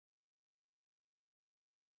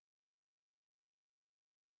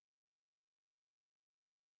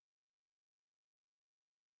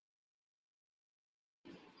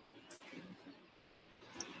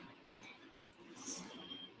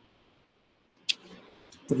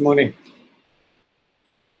Good morning.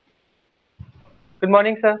 Good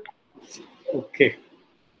morning, sir. Okay.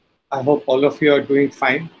 I hope all of you are doing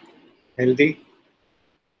fine, healthy.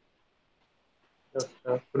 Yes,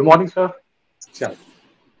 good morning, sir. Sure.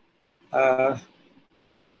 Uh,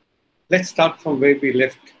 let's start from where we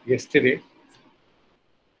left yesterday.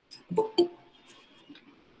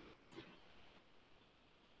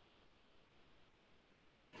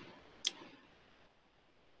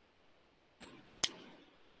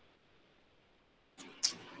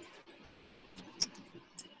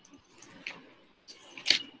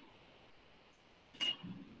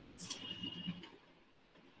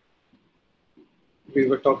 We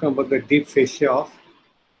were talking about the deep fascia of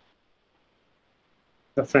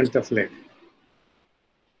the front of leg,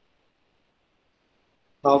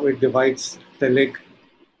 how it divides the leg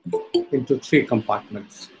into three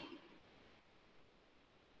compartments.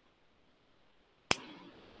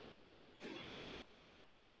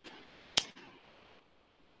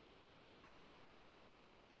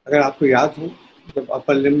 अगर आपको याद हो जब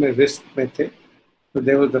upper limb में wrist में थे तो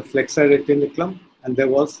there was the flexor retinaculum and there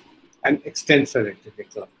was an extensor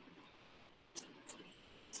retinaculum.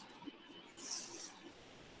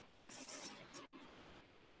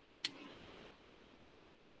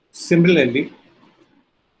 Similarly,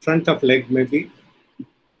 front of leg may be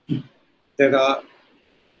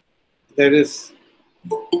there is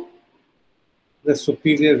the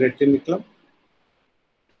superior retinaculum,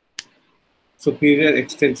 superior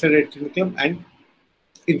extensor retinaculum, and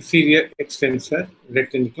inferior extensor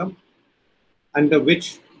retinaculum, under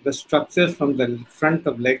which the structures from the front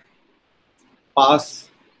of leg pass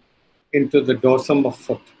into the dorsum of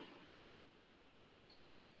foot.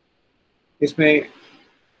 इसमें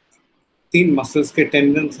तीन muscles के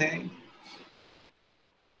tendons हैं.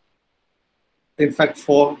 In fact,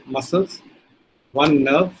 four muscles, one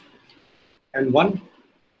nerve, and one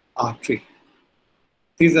artery.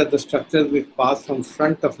 These are the structures which pass from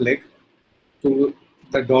front of leg to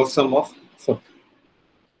the dorsum of foot.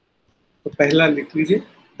 तो पहला लिख लीजिए,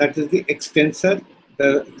 that is the extensor,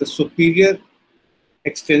 the superior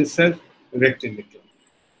extensor retinaculum.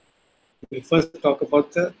 We'll first talk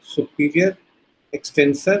about the superior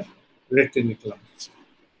extensor retinaculum.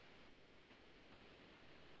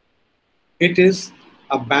 It is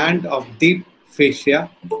a band of deep fascia.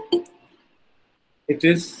 It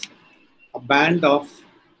is a band of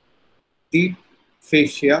deep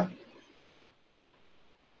fascia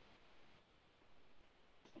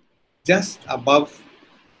just above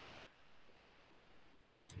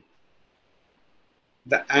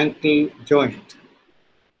the ankle joint.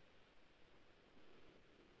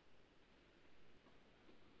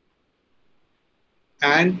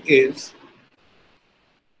 And is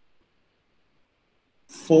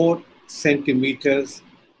 4 centimeters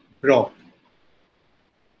broad.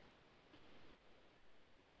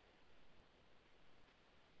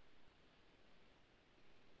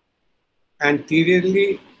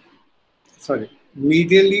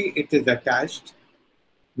 Medially it is attached.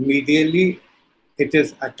 Medially it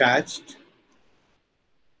is attached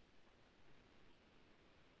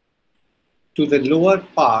to the lower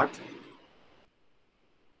part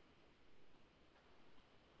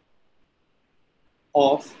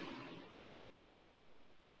of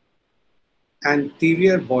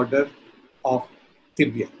anterior border of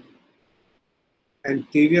tibia.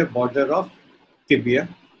 Anterior border of tibia.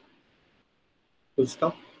 Full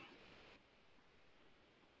stop.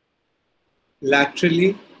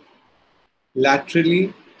 Laterally,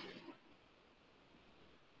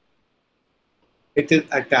 it is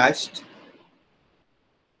attached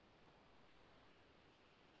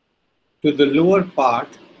to the lower part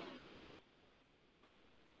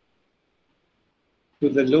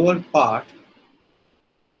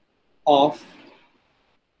of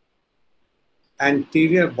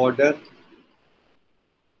anterior border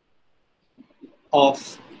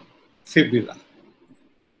of fibula.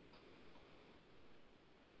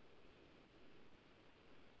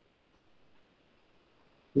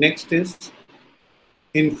 Next is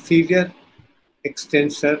inferior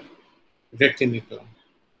extensor retinaculum.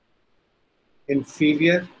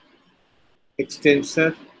 Inferior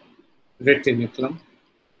extensor retinaculum.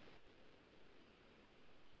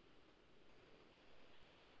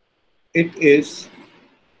 It is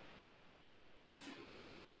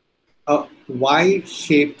a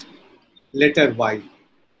Y-shaped, letter Y,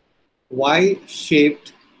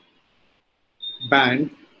 Y-shaped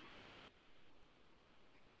band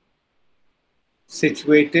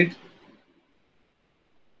situated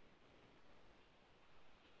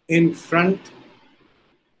in front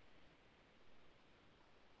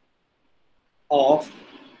of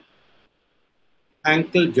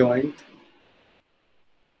ankle joint,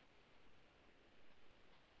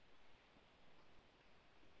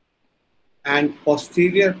 and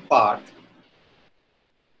posterior part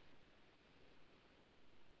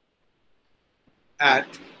at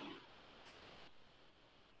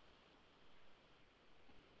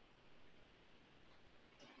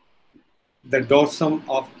the dorsum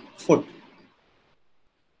of foot.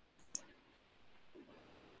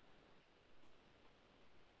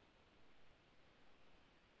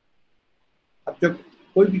 अब जब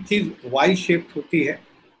कोई भी चीज Y shaped होती है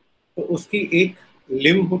तो उसकी एक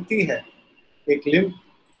लिम्ब होती है,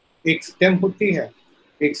 एक स्टेम होती है,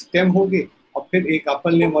 एक स्टेम होगी और फिर एक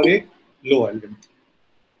अपर लिम्ब और एक lower limb.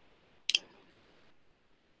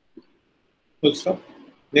 Full stop.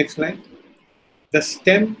 Next line. The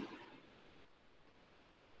stem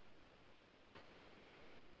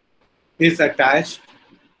is attached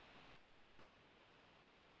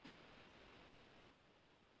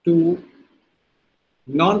to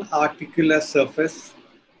non-articular surface,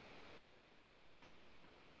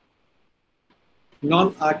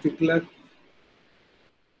 non-articular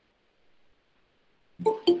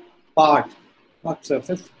part, not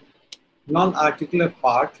surface, non-articular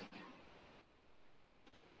part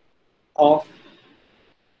of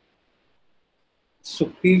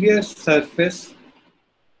superior surface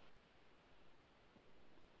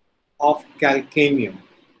of calcaneum.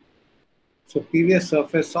 Superior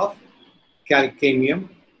surface of calcaneum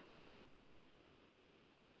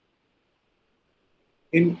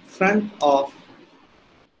in front of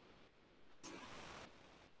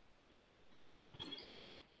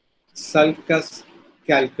sulcus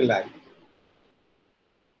calculi.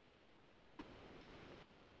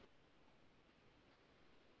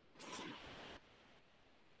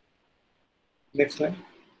 Next slide.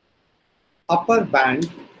 Upper band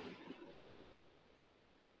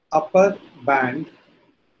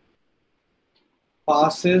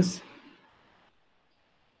passes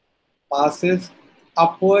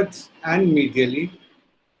upwards and medially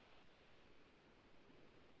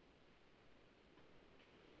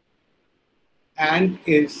and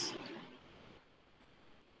is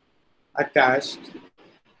attached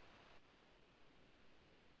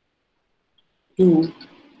to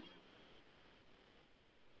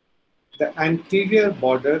the anterior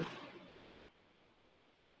border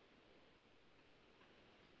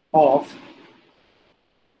of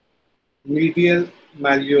medial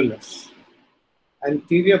malleolus.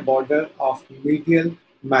 Anterior border of medial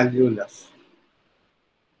malleolus.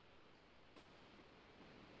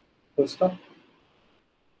 Full stop.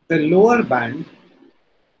 The lower band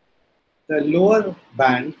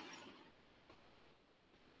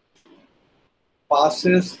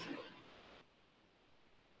passes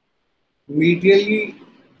medially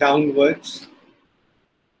downwards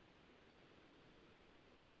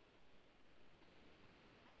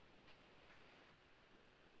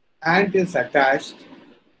and is attached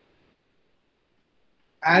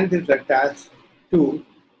to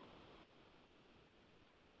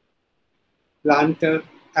plantar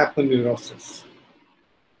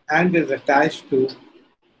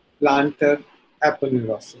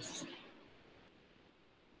aponeurosis.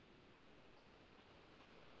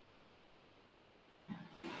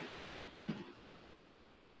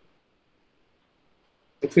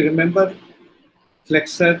 If you remember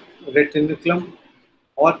flexor retinaculum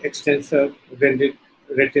or extensor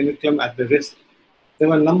retinaculum at the wrist, there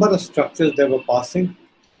were a number of structures that were passing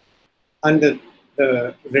under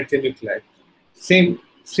the reticuli.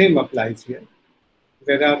 Same applies here.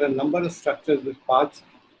 There are a number of structures which pass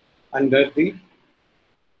under the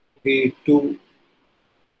two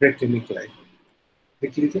reticuli.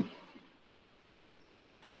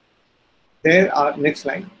 There are, next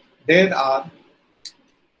line, there are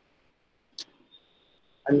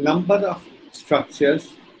a number of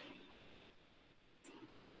structures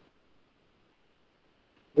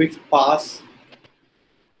which pass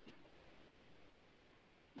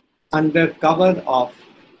under cover of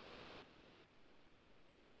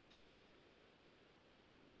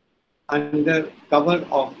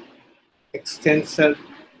extensor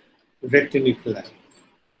reticuli.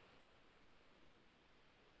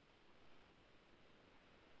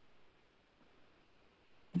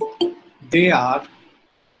 They are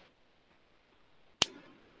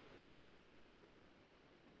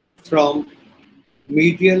from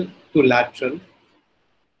medial to lateral,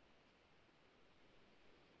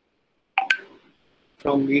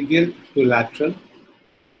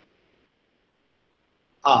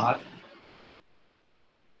 are,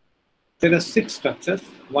 there are 6 structures,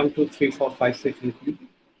 1, 2, 3, 4, 5, 6,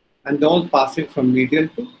 and they're all passing from medial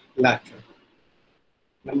to lateral.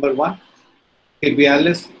 Number 1,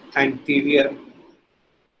 tibialis anterior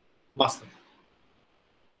muscle.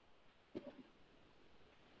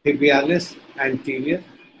 Tibialis anterior.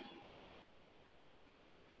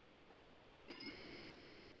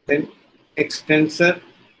 Then extensor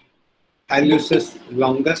hallucis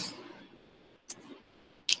longus.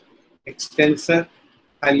 Extensor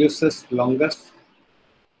hallucis longus.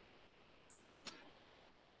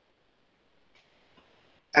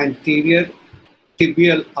 Anterior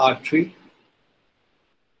tibial artery.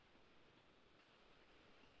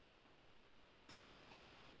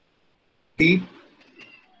 Deep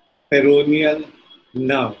peroneal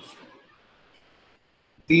nerve.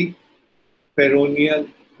 Deep peroneal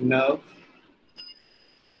nerve.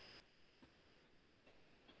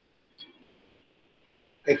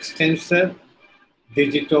 Extensor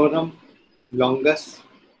digitorum longus.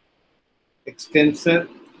 Extensor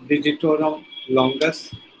digitorum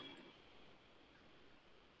longus.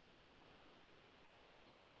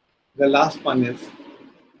 The last one is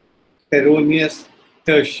peroneus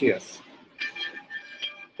tertius.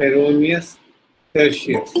 Peroneus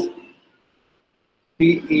tertius.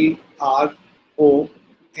 Peroneus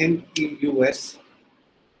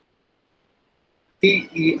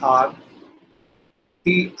tertius.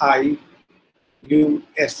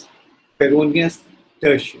 Peroneus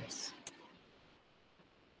tertius.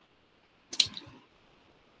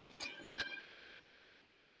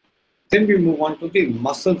 Then we move on to the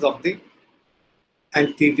muscles of the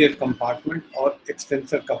anterior compartment or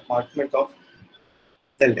extensor compartment of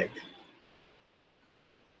the leg.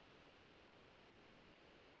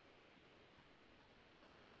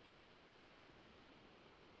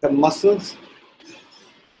 The muscles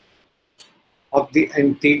of the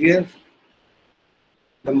anterior,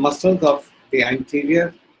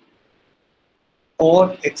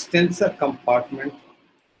 or extensor compartment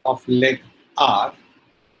of leg are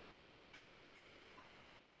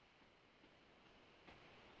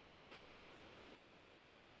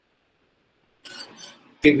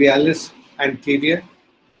tibialis anterior,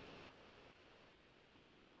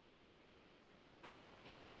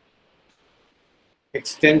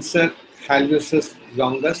 extensor hallucis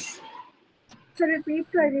longus. Sir repeat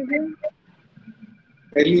कर दीजिए.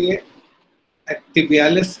 पहले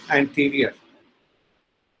tibialis anterior.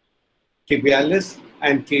 Tibialis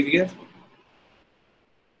anterior,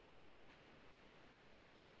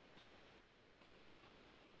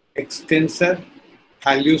 extensor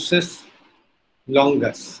hallucis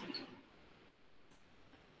longus.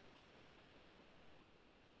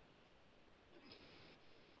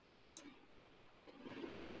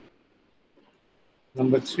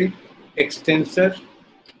 Number 3, extensor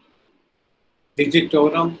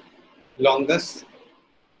digitorum longus.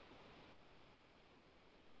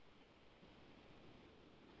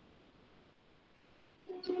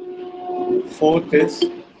 Fourth is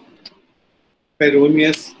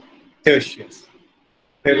peroneus tertius.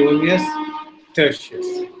 Peroneus tertius.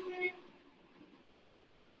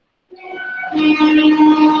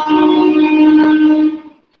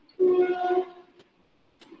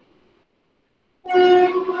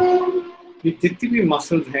 ये जितनी भी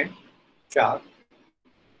muscles हैं 4,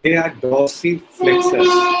 they are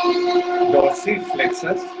dorsiflexors.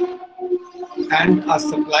 Dorsiflexors and are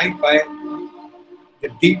supplied by the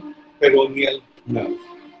deep peroneal nerve.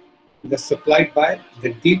 They're supplied by the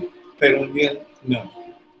deep peroneal nerve.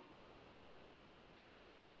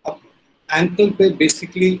 अब ankle पे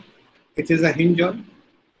basically it is a hinge on.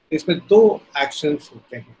 इसमें 2 actions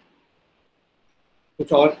होते हैं.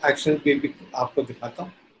 कुछ और actions भी आपको दिखाता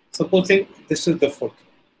हूँ. Supposing this is the foot.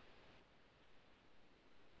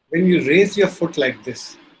 When you raise your foot like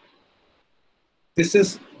this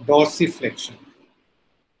is dorsiflexion.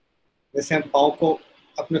 जैसे हम पाँव को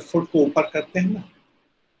अपने फुट को ऊपर करते हैं ना,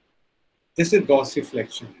 this is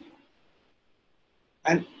dorsiflexion.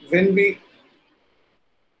 And when we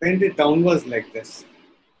bend it downwards like this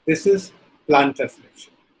is plantar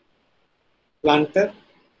flexion. Plantar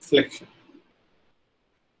flexion.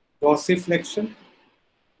 Dorsiflexion,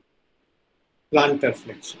 plantar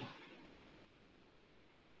flexion.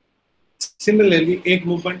 Similarly, एक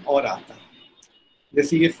मूवमेंट और आता है.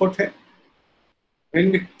 जैसे ये फुट है,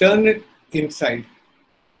 when we turn it inside,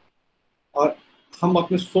 और हम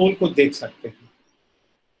अपने सोल को देख सकते हैं.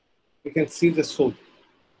 We can see the sole.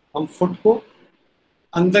 हम फुट को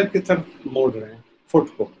अंदर की तरफ मोड़ रहे हैं,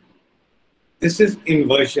 फुट को. This is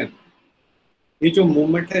inversion. ये जो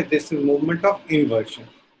मूवमेंट है, this is movement of inversion.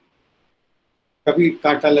 कभी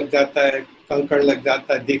कांटा लग जाता है, कंकड़ लग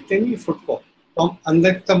जाता है, देखते नहीं फुट को, तो हम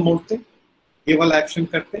अंदर की तरफ मोड़ते हैं, ये वाला एक्शन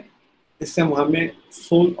करते हैं, इससे हमें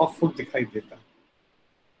सोल ऑफ फुट दिखाई देता है.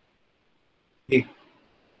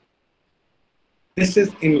 This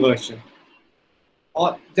is inversion.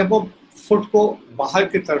 और जब वो फुट को बाहर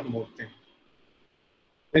की तरफ मोड़ते हैं,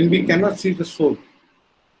 when we cannot see the soul,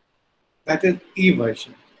 that is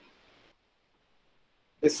eversion.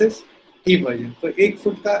 This is eversion. तो एक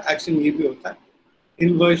फुट का एक्शन ये भी होता है,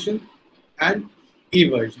 inversion and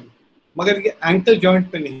eversion, मगर ये एंकल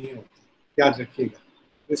जॉइंट पे नहीं होता, याद रखिएगा।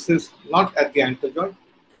 This is not at the ankle joint.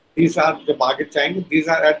 These are, जब आगे चाहेंगे, these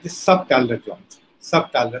are at the subtalar joints.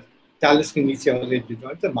 Subtalar, talis के नीचे वाले जो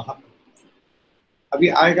joint है वहाँ पे अभी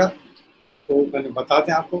आएगा, तो मैंने बता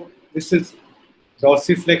दें आपको। This is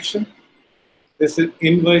dorsiflexion, this is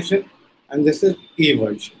inversion, and this is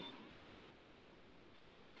eversion.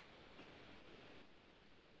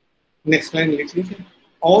 Next line लिख लीजिए।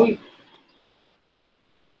 All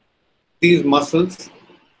these muscles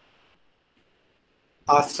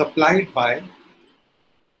are supplied by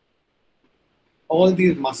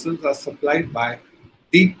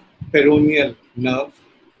deep peroneal nerve,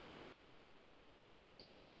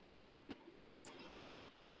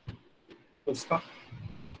 उसका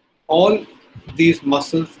all these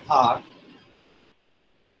muscles are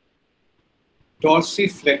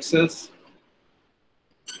dorsiflexors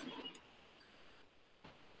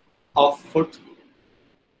of foot,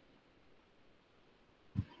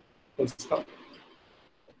 उसका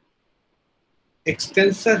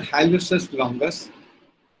extensor hallucis longus,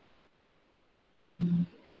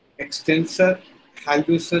 extensor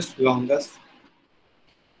hallucis longus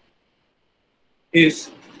is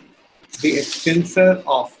the extensor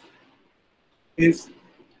of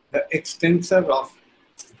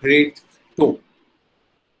great toe,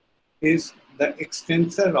 is the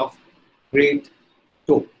extensor of great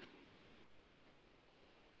toe.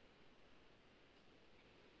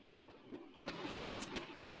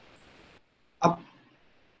 Up,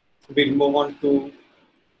 we'll move on to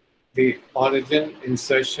the origin,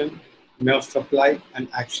 insertion, nerve supply, and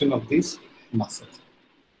action of these muscles.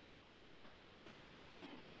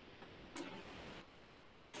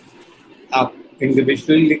 आप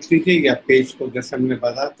individually लिख लीजिए या page को, जैसे हमने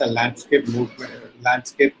बताया था, landscape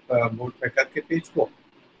mode पे करके पेज को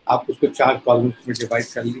आप उसको 4 कॉलम्स में डिवाइड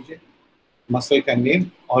कर लीजिए। मसल का name,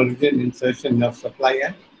 origin, insertion, nerve supply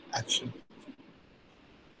and action.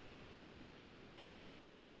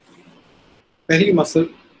 पहली muscle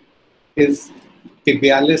is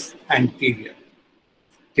tibialis anterior.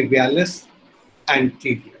 Tibialis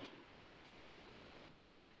anterior.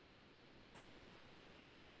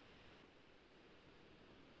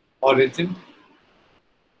 Origin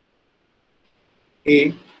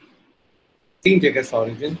A, 3 जगह से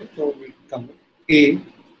origin है, तो A,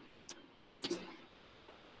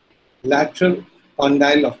 lateral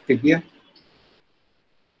condyle of tibia,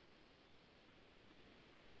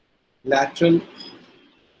 lateral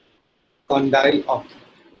condyle of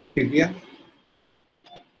tibia.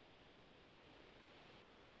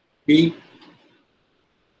 B,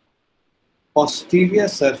 posterior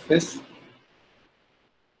surface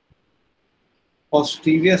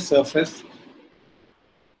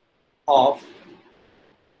of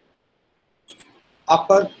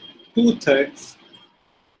upper 2/3,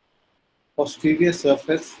 posterior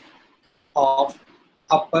surface of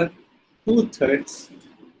upper 2/3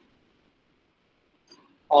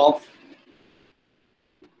 of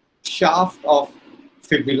shaft of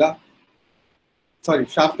fibula, sorry,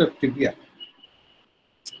 shaft of tibia,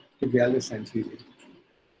 tibialis anterior,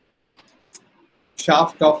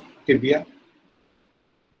 shaft of tibia.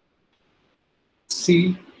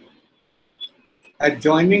 C,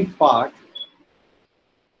 adjoining part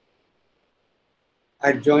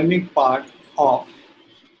of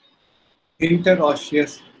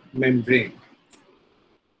interosseous membrane,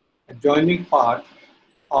 adjoining part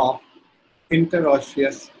of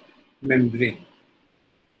interosseous membrane.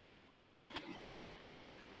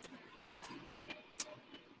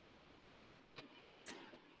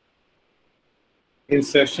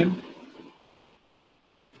 Insertion,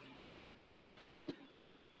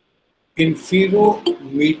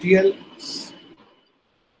 inferomedial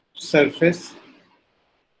surface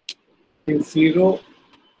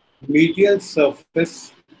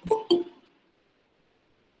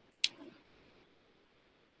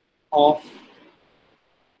of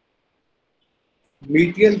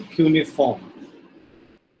medial cuneiform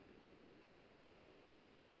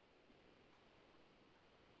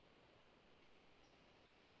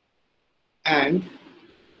and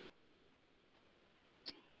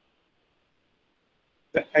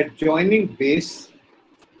the adjoining base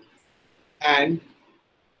and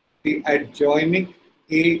the adjoining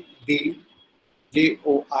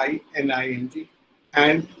ADJOINING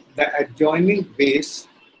and the adjoining base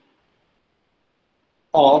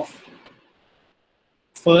of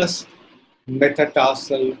first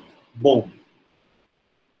metatarsal bone.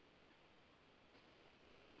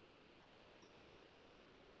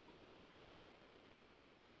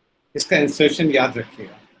 इसका insertion याद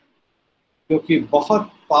रखिएगा क्योंकि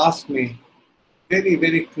बहुत पास में very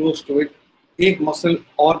very close to it एक muscle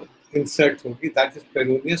और insert होगी, that is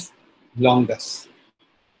peroneus longus.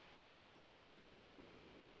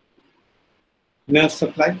 Nerve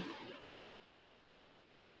supply,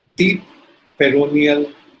 deep peroneal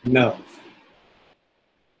nerve.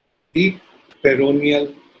 Deep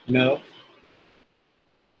peroneal nerve.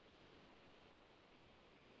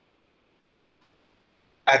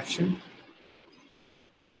 Action.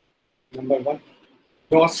 Number 1.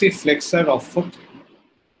 Dorsiflexor of foot.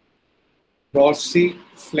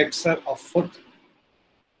 Dorsiflexor of foot.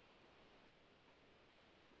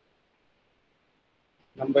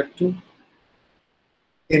 Number 2.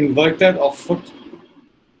 Inverter of foot.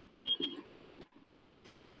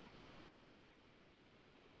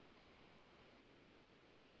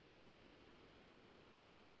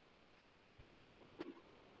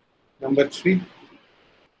 Number 3.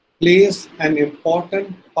 Plays an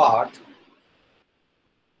important part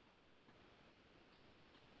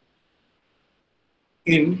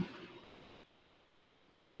in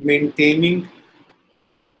maintaining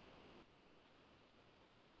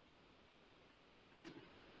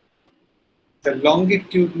the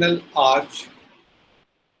longitudinal arch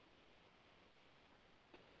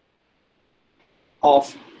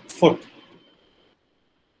of foot.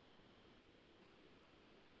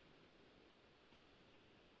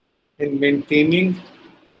 In maintaining,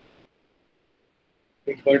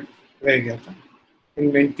 एक word रह गया था,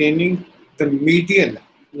 in maintaining the medial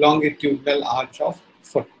longitudinal arch of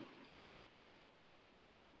foot.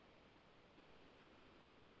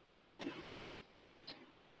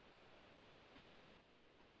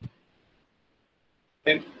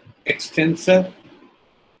 Then extensor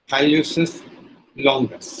hallucis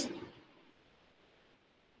longus.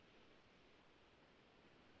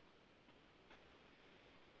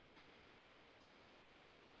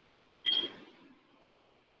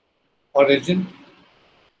 Origin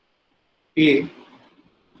A.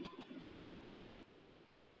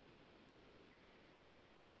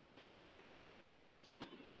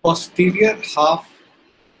 Posterior half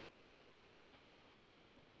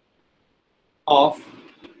of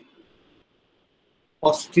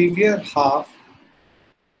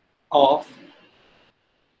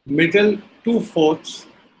middle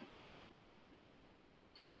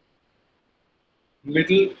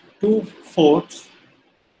 2/4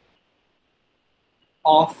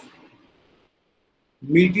 of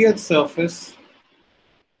medial surface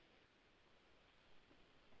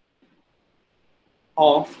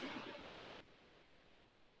of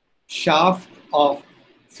shaft of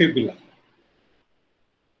fibula.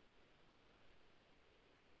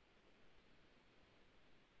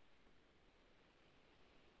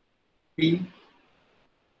 B.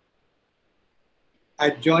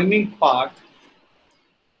 Adjoining part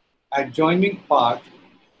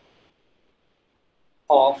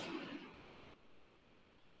of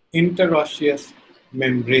interosseous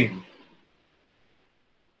membrane.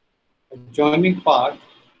 Adjoining part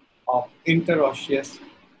of interosseous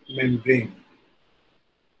membrane.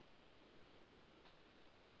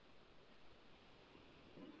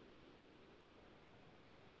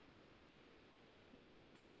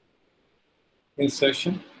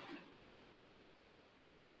 Insertion.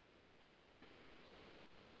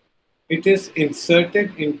 It is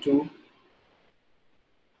inserted into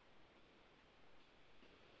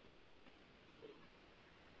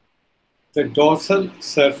the dorsal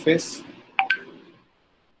surface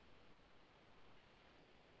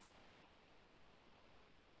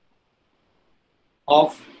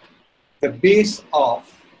of the base of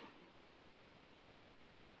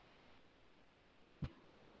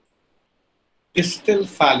distal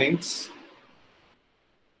phalanx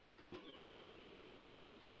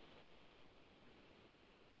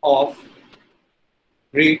of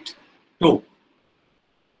great toe.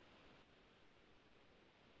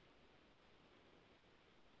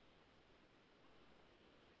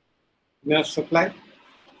 Nerve supply.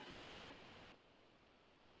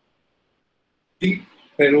 Deep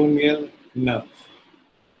peroneal nerve.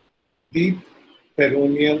 Deep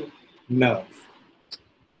peroneal nerve.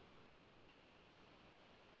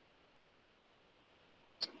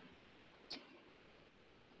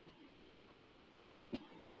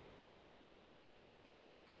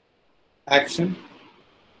 Action.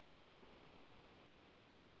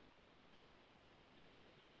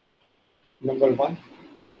 Number 1.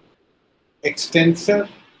 Extensor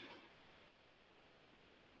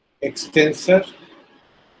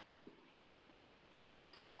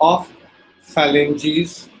of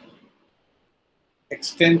phalanges,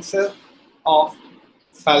 extensor of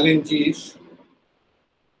phalanges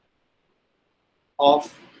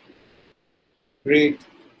of great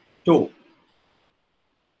toe.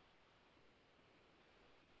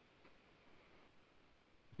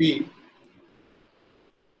 B.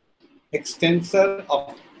 Extensor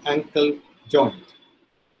of ankle joint.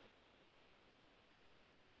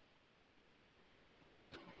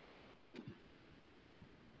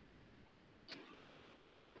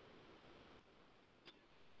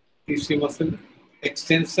 PC muscle,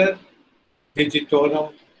 extensor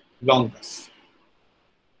digitorum longus.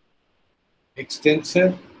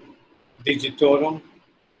 Extensor digitorum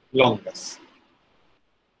longus.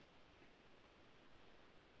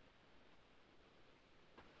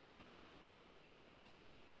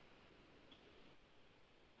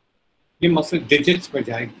 ये muscle digits में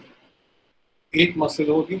जाएगी। एक muscle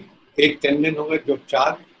होगी, एक tendon होगा जो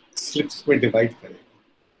 4 slips में divide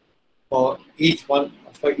करेगा और each one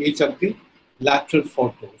for each of the lateral four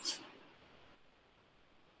toes.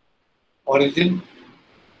 Origin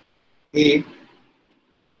A.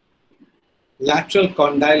 Lateral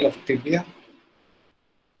condyle of tibia.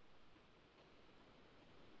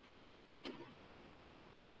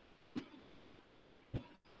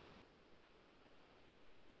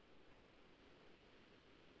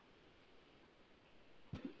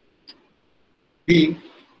 B.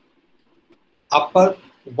 Upper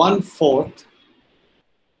 1/4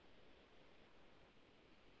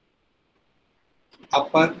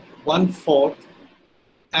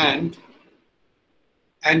 and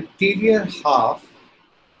anterior half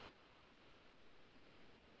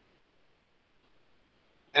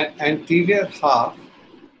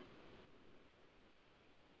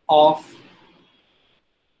of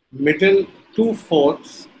middle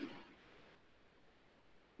 2/4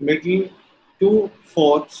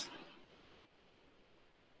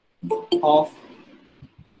 of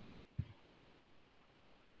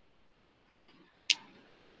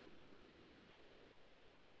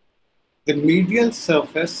the medial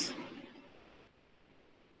surface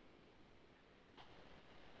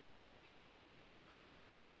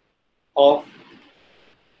of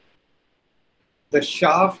the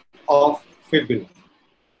shaft of fibula.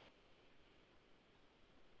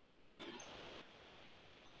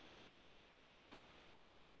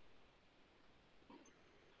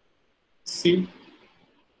 C.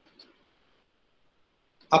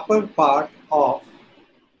 Upper part of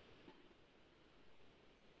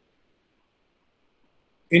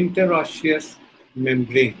interosseous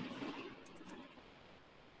membrane.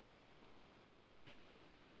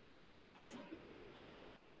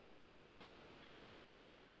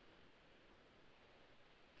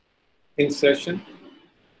 Insertion.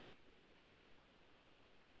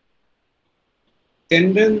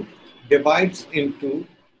 Tendon divides into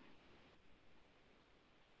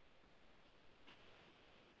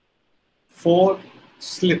 4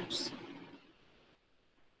 slips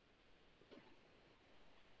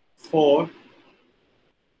for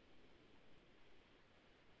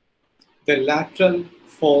the lateral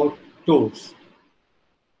 4 toes.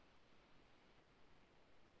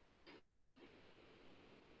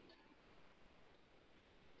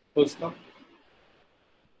 Full stop.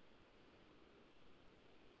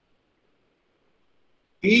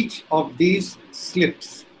 Each of these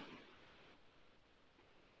slips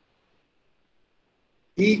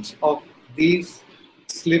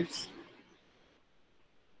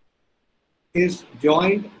is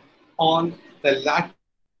joined on the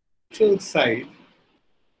lateral side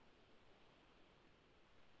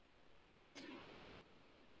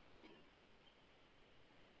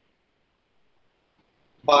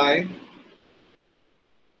by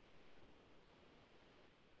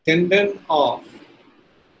tendon of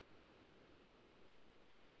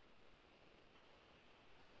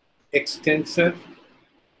extensor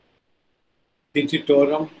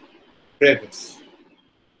digitorum brevis.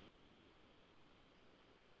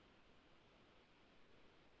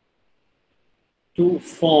 To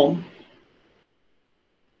form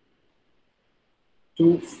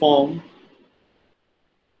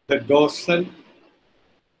the dorsal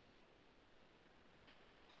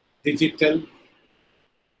digital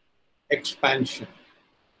expansion.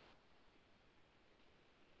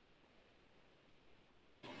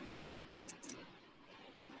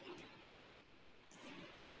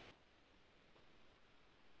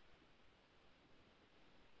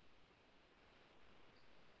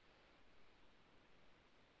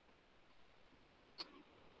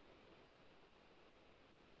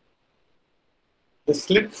 The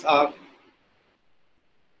slips are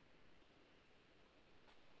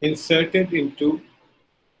inserted into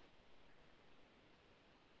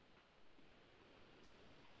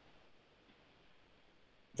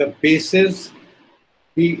the bases,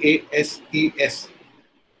 BASES,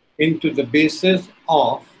 into the bases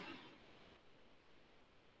of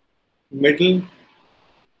middle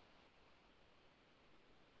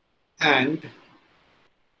and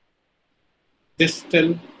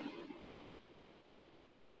distal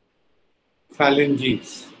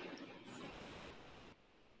phalanges.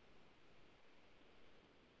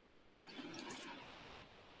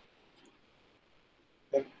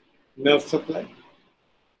 The nerve supply.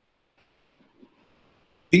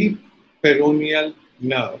 Deep peroneal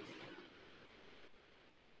nerve.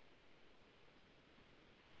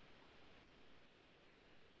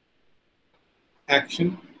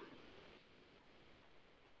 Action.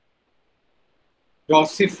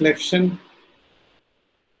 Dorsiflexion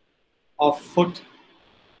of foot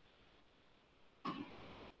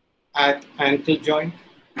at ankle joint.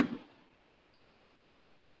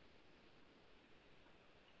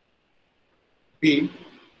 B.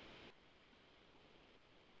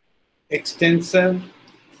 Extensor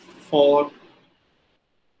for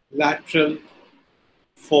lateral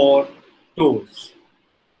for toes.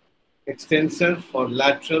 Extensor for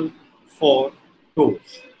lateral for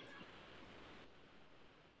toes.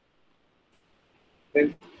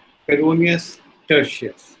 Then peroneus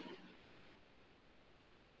tertius.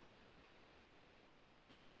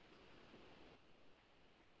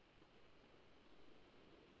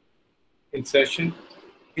 Insertion.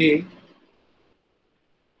 A.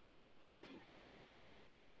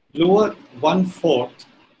 Lower 1/4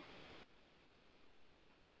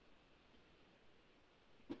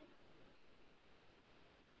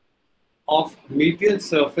 of medial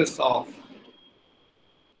surface of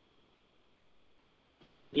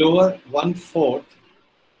lower 1/4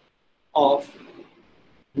 of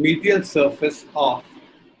medial surface of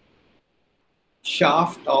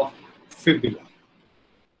shaft of fibula.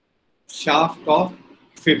 Shaft of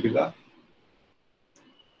fibula.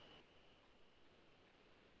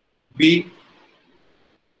 B.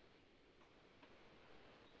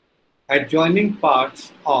 Adjoining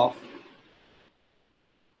parts of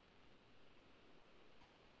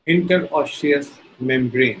interosseous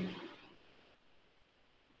membrane.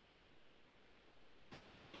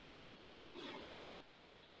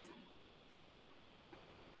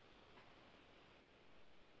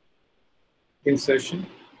 Insertion.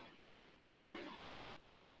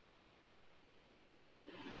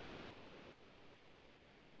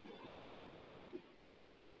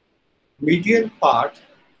 Medial part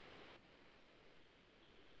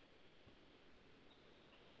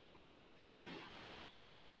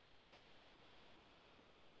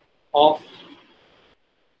of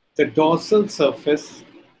the dorsal surface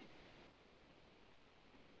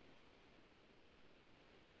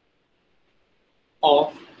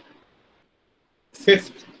of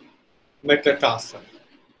fifth metatarsal.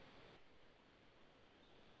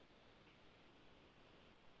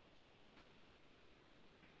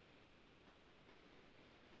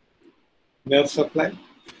 Nerve supply.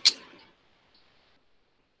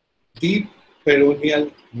 Deep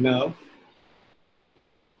peroneal nerve.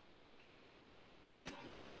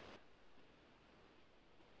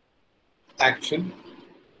 Action.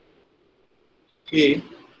 A.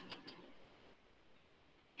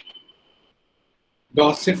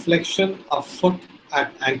 Dorsiflexion of foot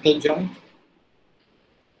at ankle joint.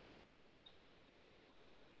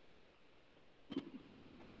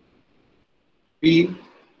 B.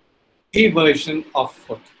 Eversion of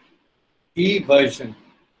foot. Eversion.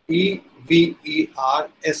 EVERSION.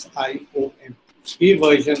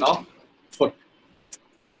 Eversion of foot.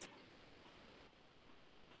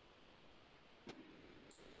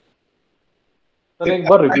 Sir एक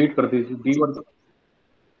बार repeat कर दीजिए D1.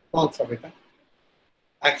 कौन सा बेटा?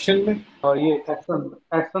 Action में? हाँ ये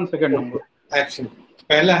action second number. Action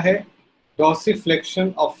पहला है dorsiflexion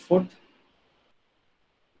of foot.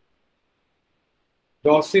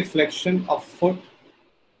 Dorsiflexion of foot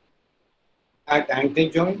at ankle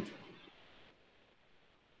joint.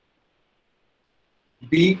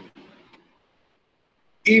 B.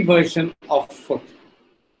 Eversion of foot.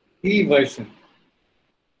 Eversion.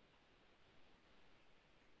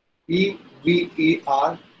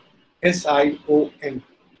 EVERSION.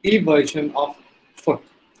 Eversion of foot.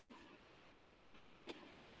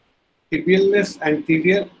 Tibialis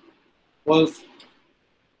anterior was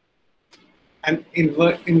an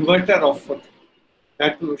inverter of foot.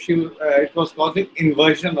 It was causing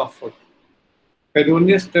inversion of foot.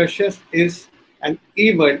 Peroneus tertius is an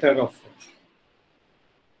everter of foot.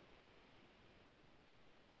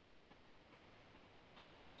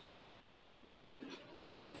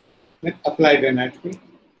 Let's apply the anatomy.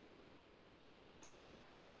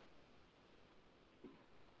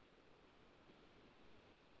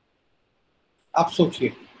 आप सोचिए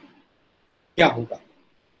क्या होगा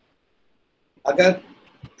अगर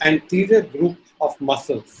anterior group of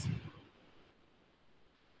muscles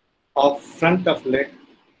of front of leg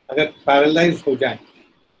अगर paralyse हो जाए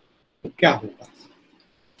तो क्या होगा?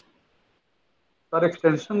 सर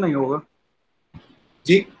एक्सटेंशन नहीं होगा।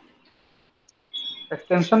 जी,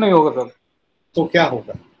 एक्सटेंशन नहीं होगा सर। तो क्या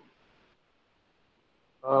होगा?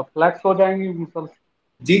 फ्लैक्स हो जाएंगी सर।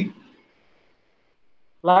 जी,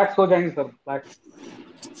 फ्लैक्स हो जाएंगी सर, फ्लैक्स।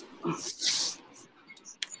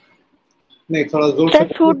 नहीं, थोड़ा जोर से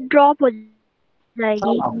सर फुट ड्रॉप हो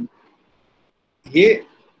जाएगी। हाँ, ये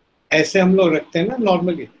ऐसे हम लोग रखते हैं ना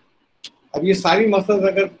नॉर्मली। अब ये सारी मसल्स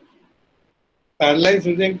अगर पैरालाइज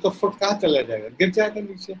हो जाएंगे तो फुट कहाँ चला जाएगा? गिर जाएगा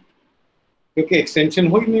नीचे, क्योंकि एक्सटेंशन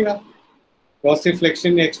हो ही नहीं रहा।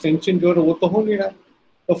 डॉर्सिफ्लेक्शन या एक्सटेंशन जो है वो तो हो नहीं रहा,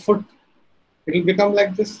 तो foot it will become like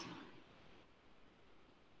this.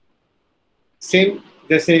 Same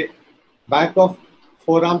जैसे बैक ऑफ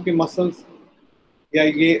फोर आर्म की मसल्स या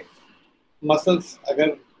ये मसल्स अगर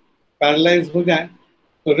पैरालाइज हो जाए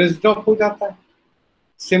तो रिस्ट ड्रॉप हो जाता है।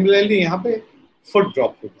 सिमिलरली यहाँ पे फुट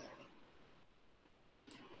ड्रॉप हो जाएगा।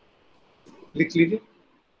 लिख लीजिए,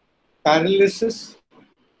 paralysis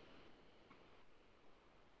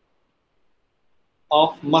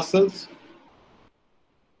of muscles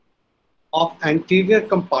of anterior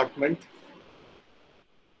compartment,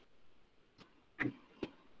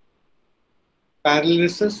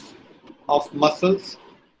 paralysis of muscles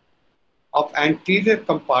of anterior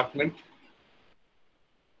compartment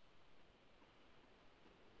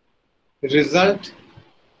result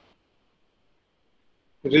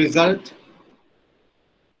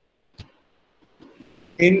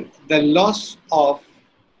in the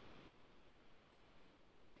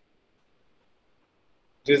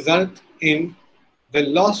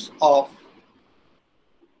loss of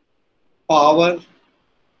power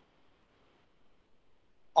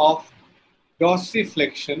of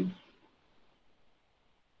dorsiflexion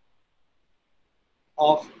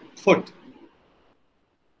of foot.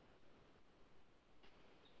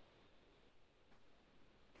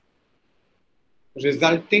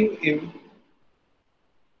 Resulting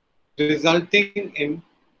in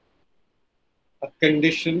a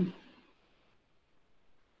condition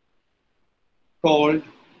called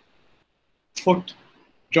foot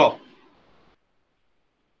drop.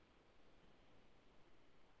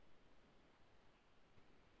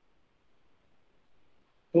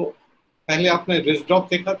 तो पहले आपने wrist drop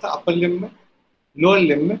देखा था upper limb में, lower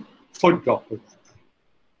limb में foot drop हो जाता है।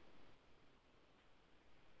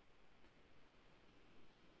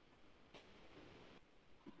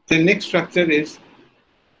 The next structure is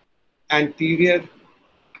anterior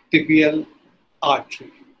tibial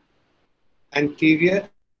artery. Anterior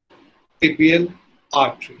tibial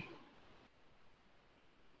artery.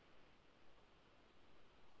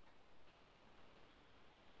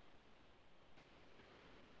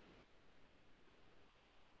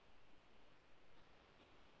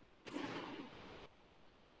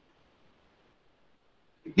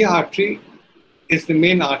 The artery is the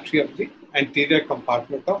main artery of the anterior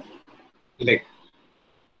compartment of leg.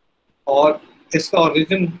 और इसका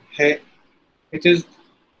origin है, it is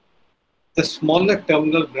the smaller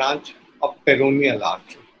terminal branch of peroneal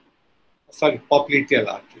artery. Sorry, popliteal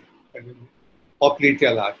artery.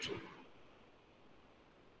 Popliteal artery.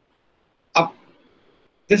 Up,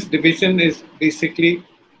 this division is basically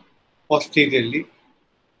posteriorly,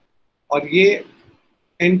 और ये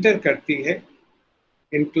enter करती है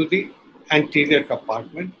into the anterior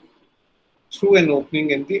compartment through an opening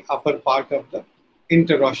in the upper part of the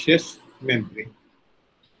interosseous membrane.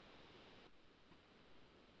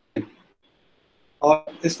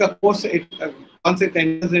 और इसका course, once it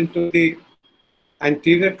enters into the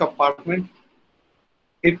anterior compartment,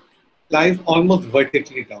 it lies almost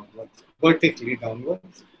vertically downwards,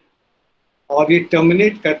 और ये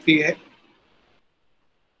terminate करती है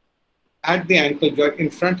at the ankle joint, in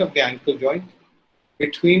front of the ankle joint,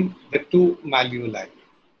 between the two malleoli.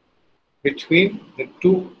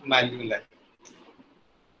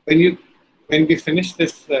 When we finish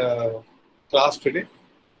this class today,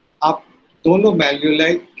 आप दोनों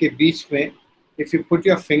malleoli के बीच में, if you put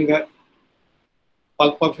your finger,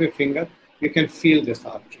 pulp of your finger, you can feel this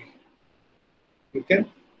artery.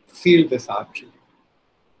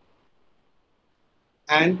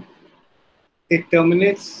 And it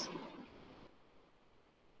terminates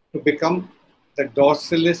to become the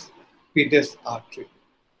dorsalis pedis artery.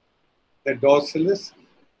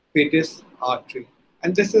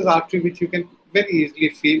 And this is artery which you can very easily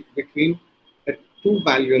feel between the two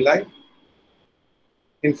malleoli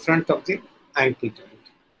in front of the ankle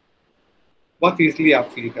joint. बहुत easily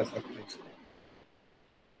आप feel कर सकते हैं इसको.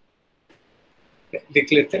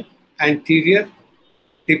 लिख लेते हैं, anterior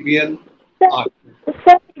tibial artery.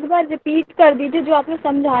 Sir एक बार रिपीट कर दीजिए जो आपने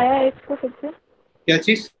समझाया है इसको फिर से। क्या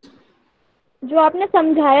चीज? जो आपने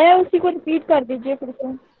समझाया है उसी को रिपीट कर दीजिए फिर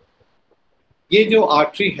से। ये जो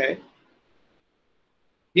आर्टरी है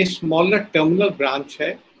ये स्मॉलर टर्मिनल ब्रांच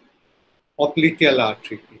है popliteal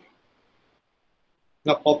artery की।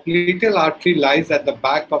 The popliteal artery lies at the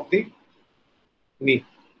back of the knee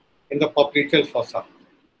in the popliteal fossa.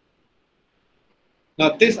 Now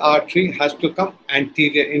this artery has to come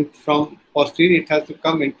anterior, in from posterior it has to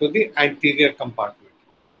come into the anterior compartment.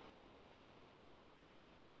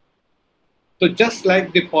 So just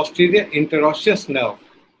like the posterior interosseous nerve,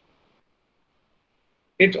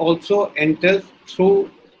 it also enters through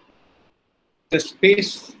the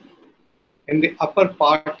space in the upper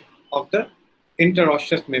part of the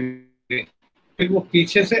interosseous membrane. फिर वो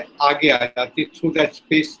पीछे से आगे आ जाती through that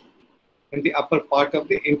space in the upper part of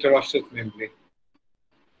the interosseous membrane.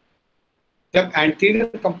 जब anterior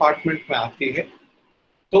compartment में आती है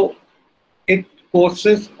तो it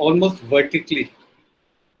courses almost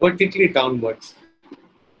vertically downwards,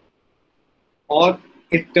 or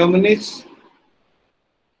it terminates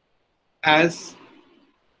as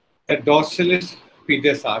a dorsalis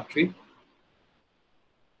pedis artery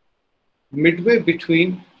midway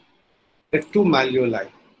between the two malleoli,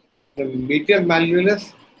 the medial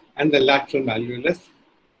malleolus and the lateral malleolus,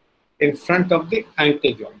 in front of the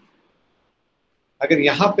ankle joint. अगर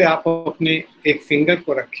यहाँ पे आप अपने एक finger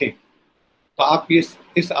को रखें तो आप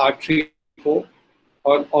इस आर्टरी को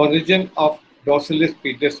और origin of dorsalis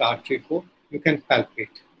pedis artery को you can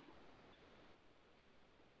palpate,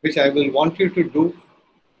 which I will want you to do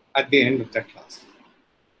at the end of the class.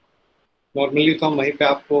 Normally तो हम वहीं पे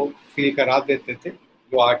आपको फील करा देते थे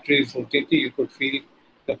जो arteries होती थी, you could feel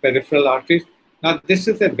the peripheral arteries. Now this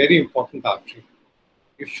is a very important artery.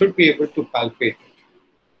 You should be able to palpate it.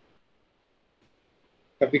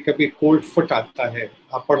 कभी कभी कोल्ड फुट आता है,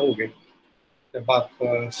 आप पढ़ोगे जब आप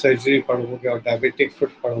सर्जरी पढ़ोगे और डायबिटिक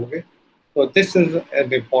फुट पढ़ोगे, तो this is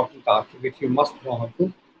an important artery which you must know how to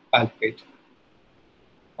palpate.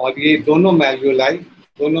 और ये दोनों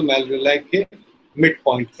मैल्यूलाई के मिड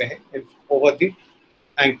पॉइंट पे है ओवर द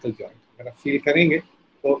एंकल जॉइंट। अगर आप फील करेंगे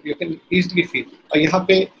तो यू कैन इजीली फील। और यहाँ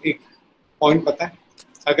पे एक पॉइंट पता है,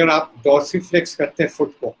 अगर आप डॉर्सीफ्लेक्स करते हैं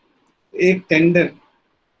फुट को, एक टेंडन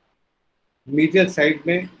मीडियल साइड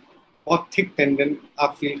में बहुत थिक टेंडन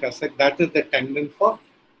आप फील कर सकते, that is the tendon for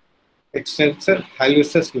extensor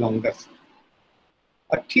हाइलुसस longus.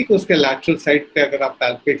 और ठीक उसके लैटरल साइड पे अगर आप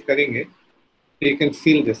पैल्पेट करेंगे तो you can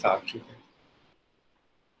feel this artery.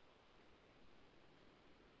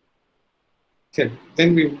 चलिए,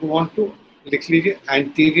 देन वी वांट टू लिख लीजिए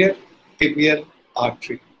anterior tibial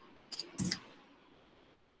artery.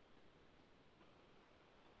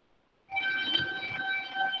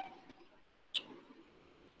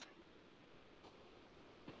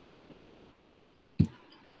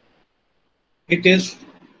 It is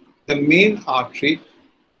the main artery.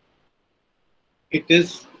 It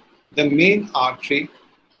is the main artery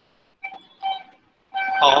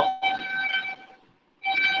of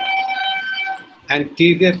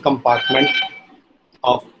anterior compartment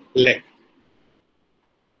of leg.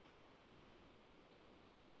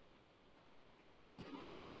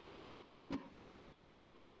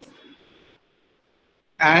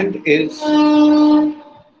 And is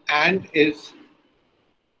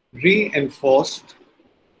reinforced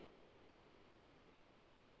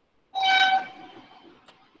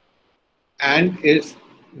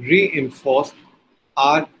REINFORCED,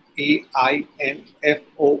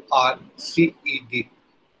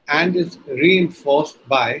 and is reinforced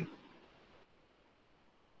by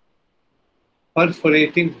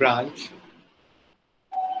perforating branch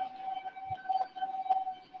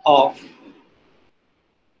of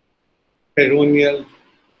peroneal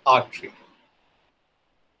artery.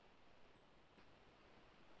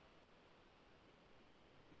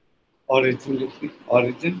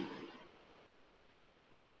 Origin.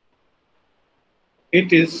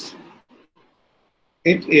 It is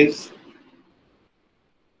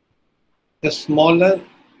the smaller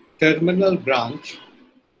terminal branch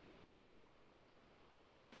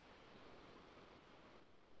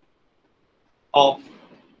of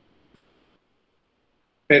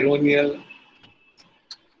peroneal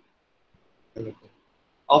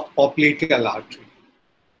of popliteal artery.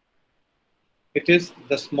 It is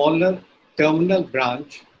the smaller terminal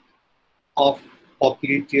branch of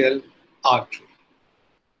popliteal artery.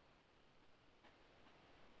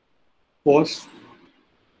 Course,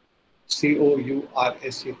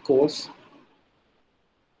 C-O-U-R-S-E, course.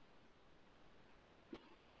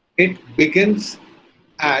 It begins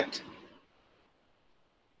at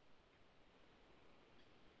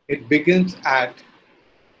It begins at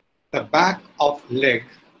the back of leg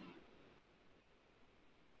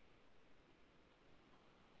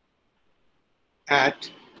at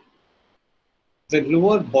the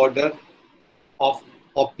lower border of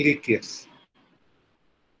popliteus.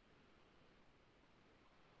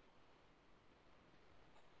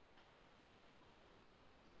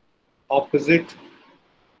 Opposite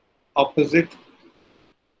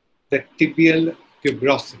the tibial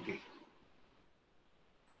tuberosity.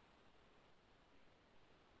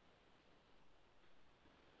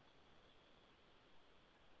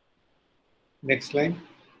 Next line.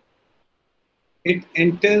 It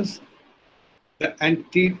enters the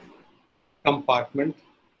anterior compartment.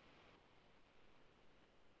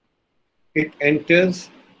 It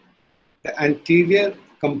enters the anterior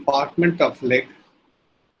compartment of leg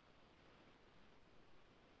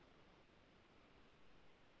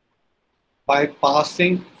by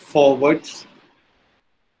passing forwards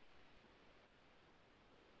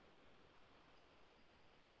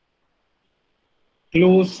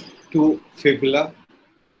close to fibula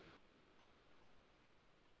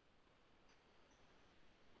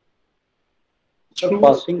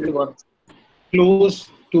passing towards close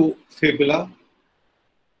to fibula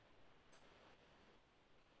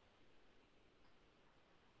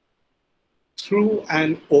through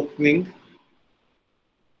an opening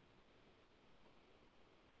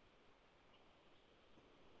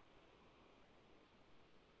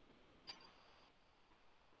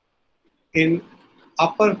in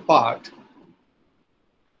upper part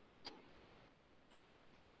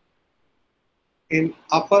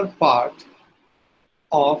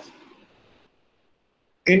of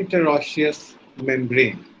interosseous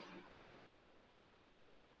membrane.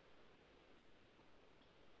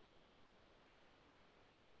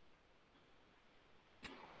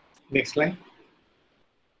 Next slide.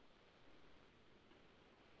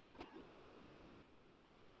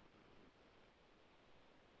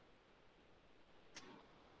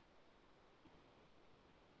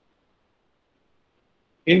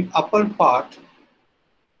 In upper part,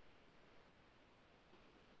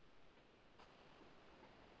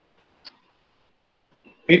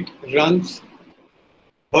 it runs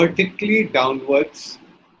vertically downwards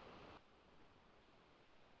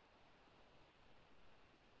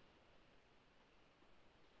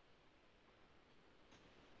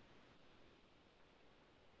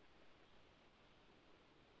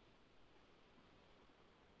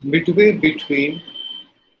midway between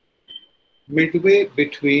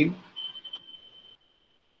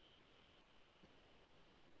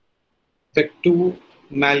the two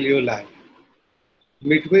malleoli.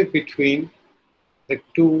 Midway between the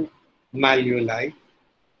two malleoli.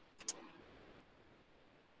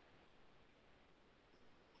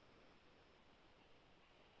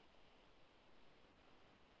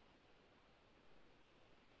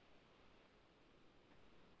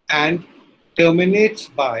 And terminates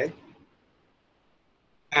by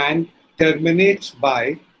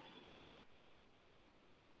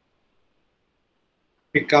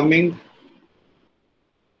becoming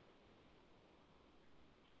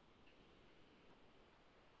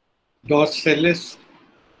dorsalis,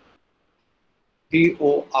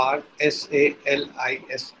 dorsalis,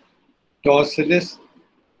 dorsalis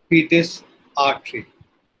pedis artery,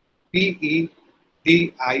 pedis,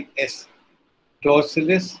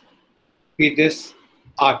 dorsalis pedis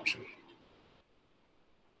artery.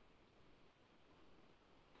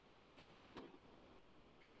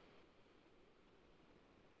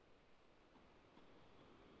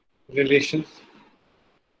 Relations.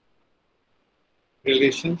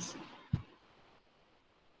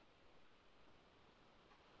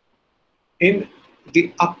 In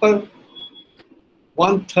the upper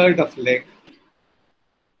 1/3 of leg,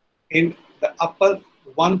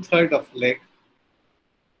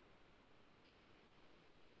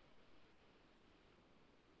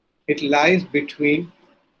 it lies between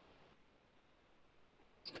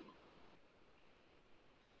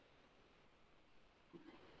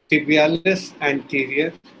tibialis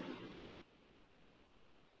anterior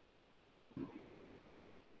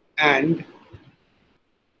and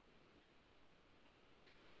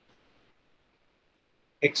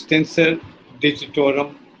extensor digitorum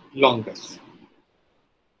longus.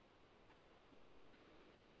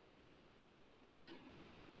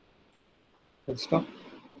 Let's stop.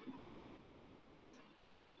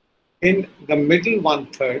 In the middle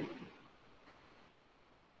 1/3,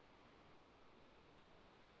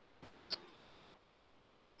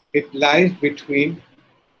 it lies between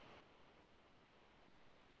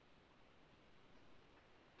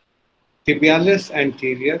tibialis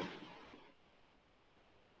anterior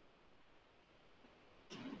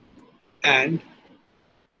and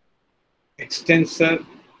extensor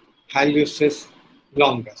hallucis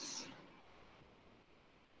longus.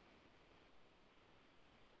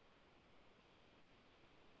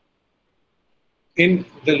 In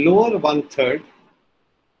the lower one-third,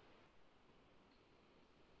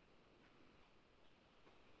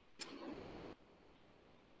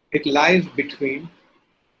 it lies between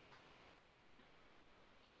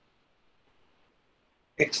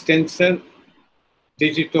extensor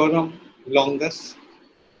digitorum longus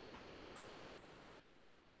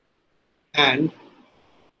and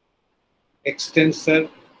extensor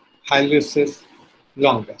hallucis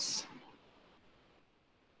longus.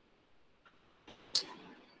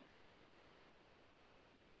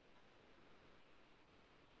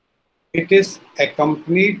 It is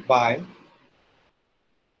accompanied by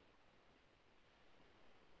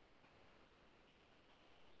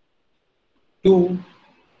two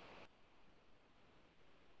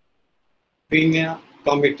vena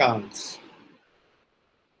comitans,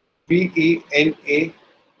 VENA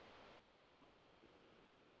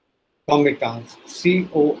comitans, COMMITANS.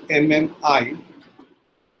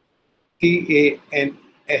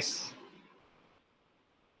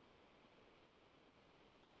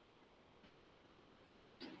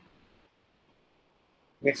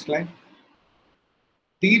 Next slide.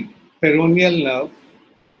 Deep peroneal nerve.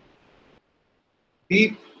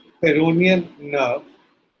 Deep peroneal nerve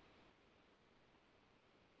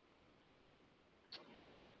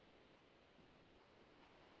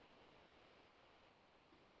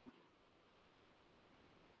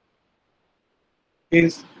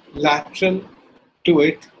is lateral to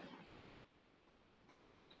it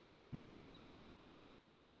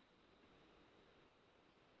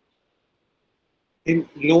in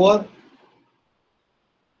lower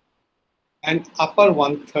and upper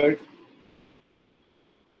one-third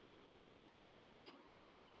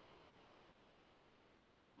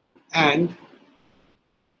and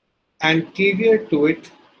anterior to it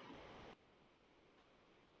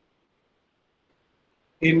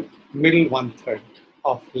in middle one-third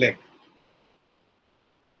of leg.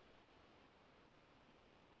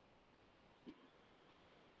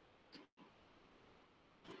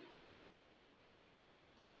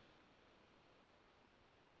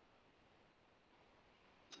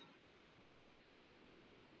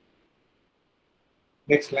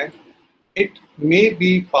 Next slide. It may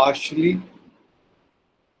be partially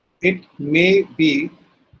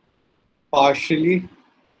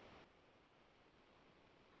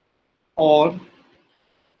or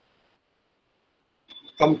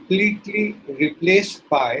completely replaced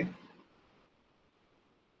by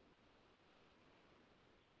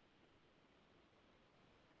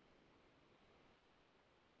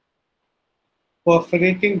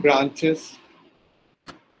perforating branch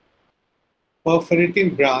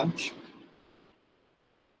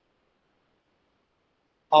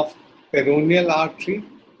of peroneal artery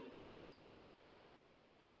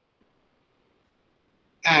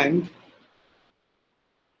and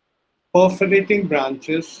perforating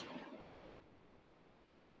branches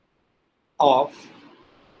of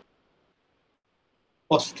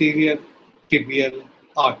posterior tibial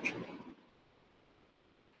artery.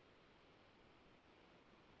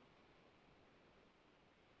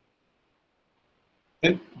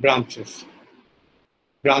 Then branches.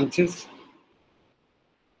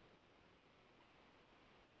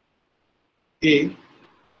 A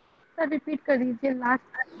sir repeat कर दीजिए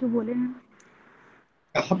last जो बोले हैं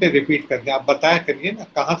कहाँ पे repeat कर दें आप बताया करिए ना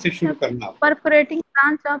कहाँ से शुरू करना आप perforating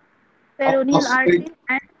branch of peroneal artery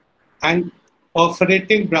and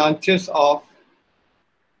perforating branches of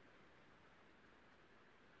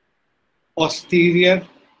posterior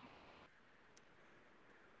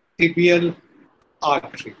tibial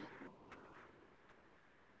artery.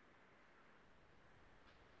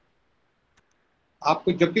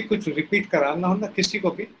 आपको जब भी कुछ रिपीट कराना हो ना किसी को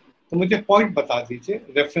भी तो मुझे पॉइंट बता दीजिए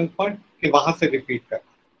रेफरेंस पॉइंट कि वहां से रिपीट कर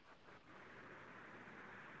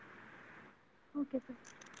okay sir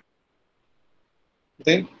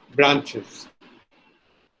then branches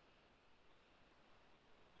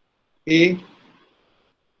A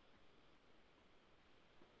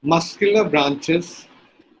muscular branches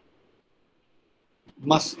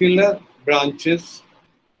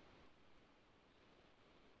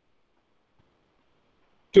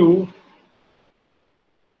to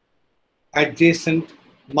adjacent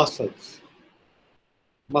muscles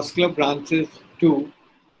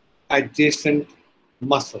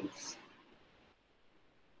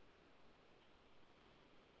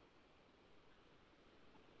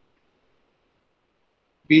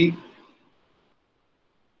B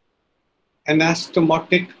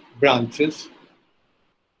anastomotic branches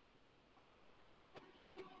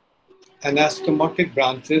anastomotic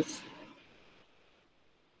branches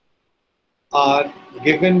are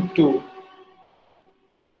given to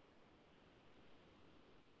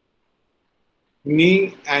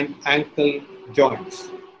knee and ankle joints.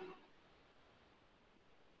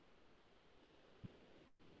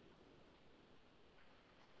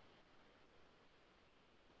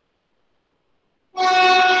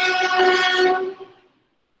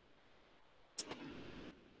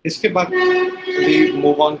 इसके बाद we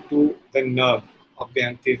move on to the nerve of the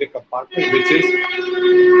anterior compartment, which is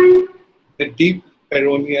the deep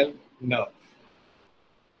peroneal nerve.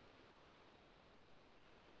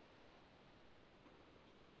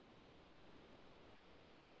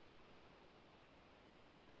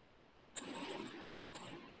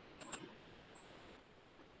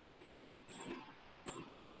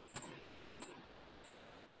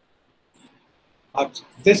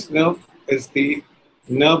 This nerve is the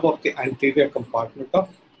nerve of the anterior compartment of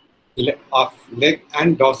leg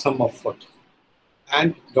and dorsum of foot.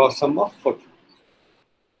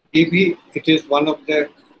 Maybe it is one of the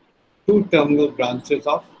two terminal branches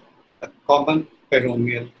of the common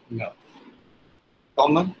peroneal nerve.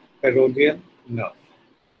 Common peroneal nerve.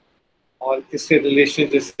 और इससे relation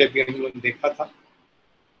जैसे भी हम लोग देखा था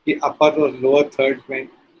कि अपर और लोअर थर्ड में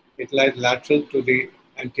it lies lateral to the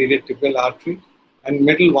anterior tibial artery and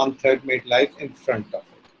middle one third में it lies in front of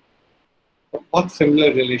it. तो बहुत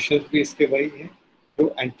सिमिलर रिलेशन भी इसके वही है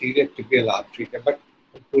जो एंटीरियर टिबियल आर्टरी है, बट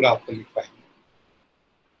पूरा आपको लिख पाएंगे.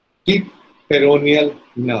 Deep peroneal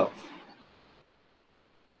nerve.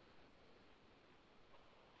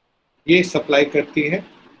 ये सप्लाई करती है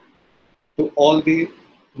to all the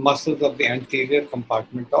muscles of the anterior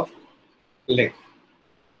compartment of leg.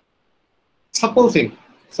 Supposing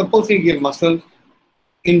ये मसल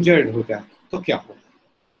इंजर्ड हो जाए तो क्या होगा?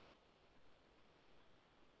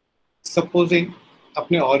 Supposing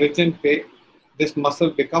अपने origin पे this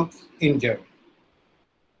muscle becomes injured,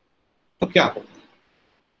 तो क्या होगा?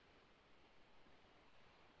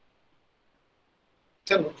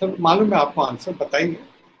 चलो मालूम है आपको आंसर, बताइए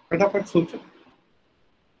फटाफट सोचो.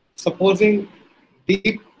 Supposing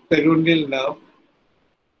deep peroneal nerve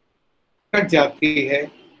cut जाती है,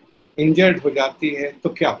 इंजर्ड हो जाती है, तो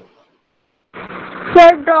क्या होगा?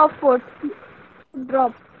 Sir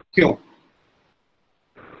drop. क्यों?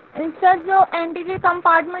 सर जो एंटीरियर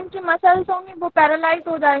कंपार्टमेंट की मसल्स होंगी वो पैरालाइज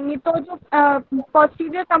हो जाएंगी, तो जो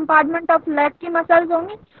पोस्टीरियर कंपार्टमेंट ऑफ लेग की मसल्स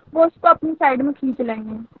होंगी वो उसको अपनी साइड में खींच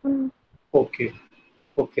लेंगे.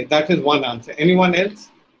 Okay, that is one answer. Anyone else?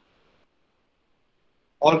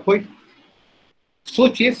 और कोई?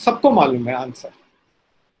 सोचिए, सबको मालूम है आंसर.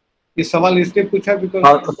 ये सवाल इसलिए पूछा बिकॉज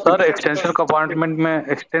तो सर एक्सटेंशन कंपार्टमेंट में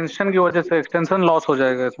एक्सटेंशन की वजह से एक्सटेंशन लॉस हो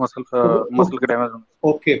जाएगा इस मसल के डैमेज होने.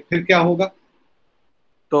 ओके, फिर क्या होगा?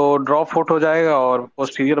 तो ड्रॉप फुट हो जाएगा और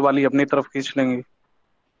पोस्टीरियर वाली अपनी तरफ खींच लेंगी,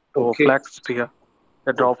 तो फ्लैक्स या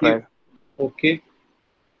ड्रॉप रहेगा. ओके,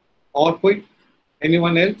 और कोई?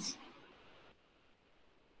 Anyone else?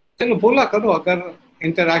 चलो बोला करो, अगर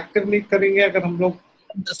इंटरैक्टिव नहीं करेंगे, अगर हम लोग.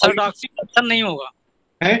 सर डॉर्सिफ्लेक्शन नहीं होगा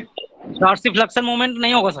है? डॉर्सिफ्लेक्शन मूवमेंट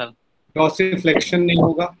नहीं होगा सर. डॉर्सिफ्लेक्शन नहीं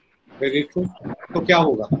होगा. Very true. तो क्या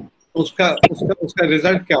होगा? उसका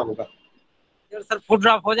रिजल्ट क्या होगा? सर फुट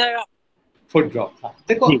ड्रॉप हो जाएगा. Foot drop. हाँ,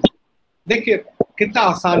 देखिए कितना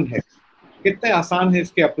आसान है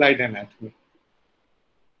इसके अप्लाइड एनाटॉमी.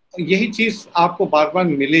 यही चीज आपको बार बार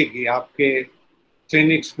मिलेगी आपके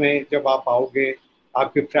क्लिनिक्स में जब आप आओगे,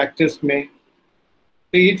 आपके प्रैक्टिस में.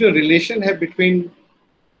 तो ये जो रिलेशन है between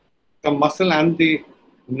the muscle and the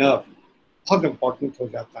nerve बहुत इंपॉर्टेंट हो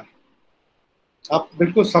जाता है. आप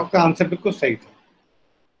बिल्कुल, सबका आंसर बिल्कुल सही था,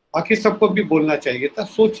 बाकी सबको भी बोलना चाहिए था.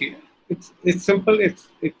 सोचिए, इट्स सिंपल,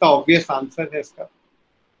 इतना ऑब्वियस आंसर है इसका.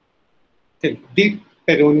 Deep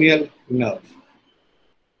peroneal nerve,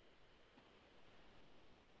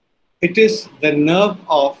 it is the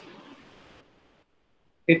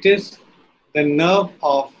nerve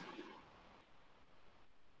of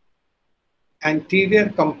anterior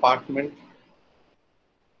compartment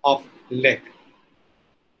of leg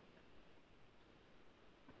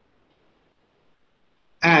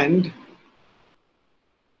and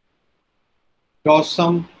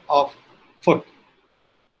dorsum of foot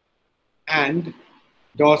and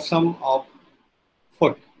dorsum of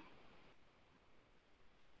foot.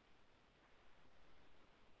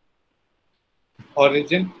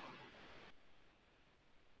 Origin,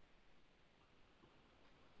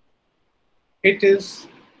 it is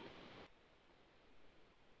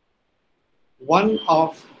one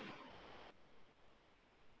of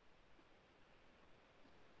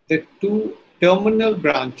the two terminal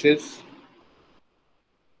branches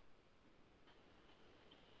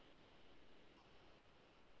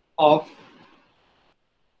of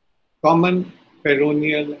common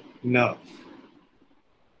peroneal nerve.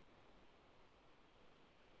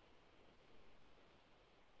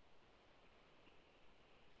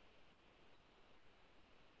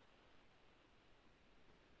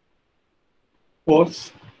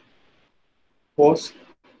 Post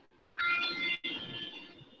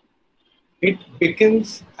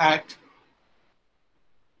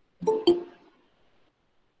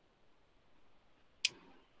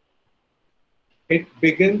it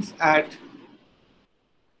begins at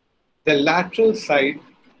the lateral side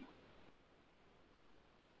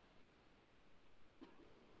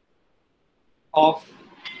of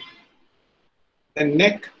the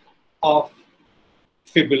neck of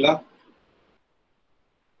fibula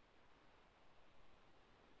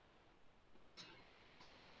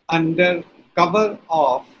under cover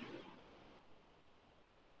of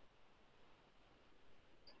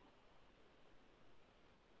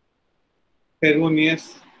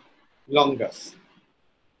peroneus longus.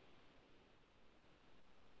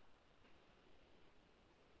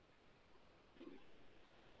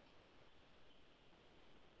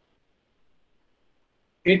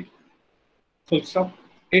 It full stop.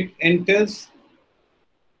 It enters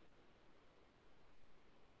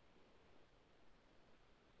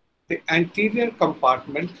the anterior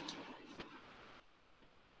compartment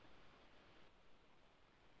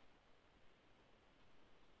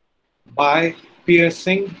by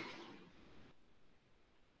piercing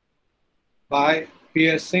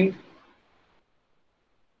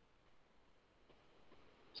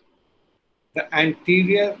the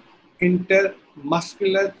anterior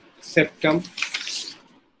intermuscular septum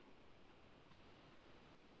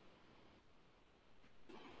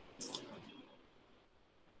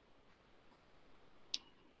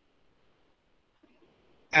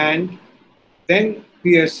and then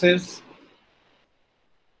pierces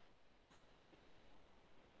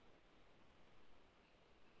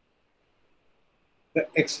the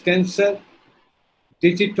extensor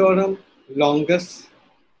digitorum longus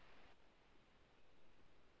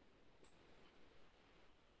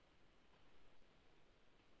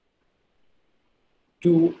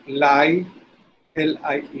to lie,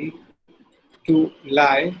 L-I-E, to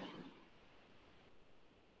lie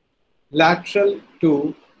lateral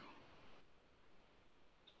to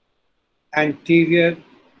anterior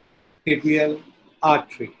tibial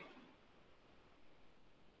artery.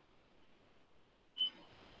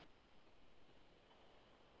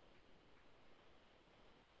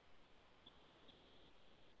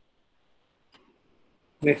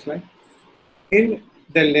 Next slide. In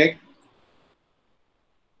the leg,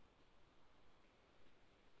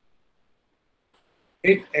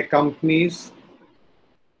 it accompanies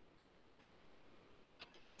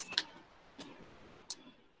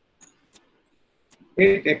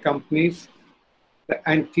the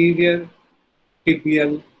anterior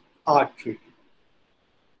tibial artery.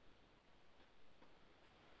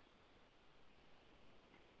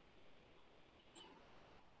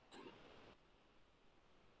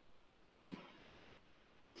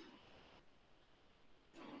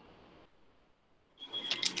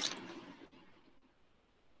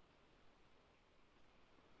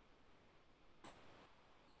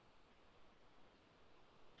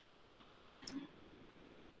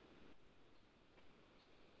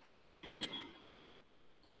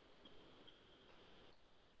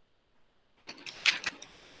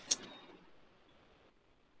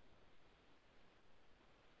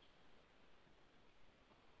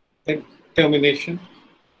 Then termination.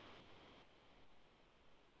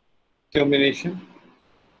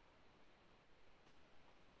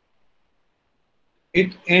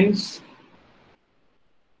 It ends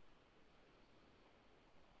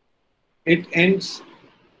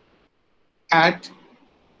at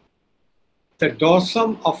the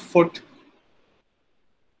dorsum of foot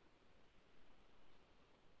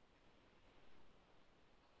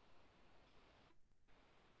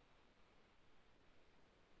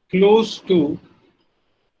close to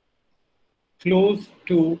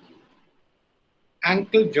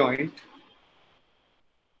ankle joint,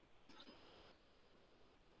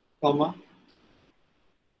 comma,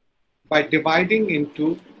 by dividing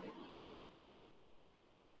into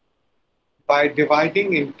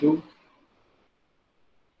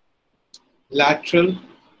lateral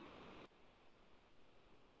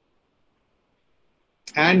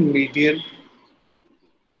and medial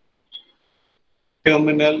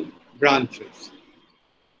terminal branches.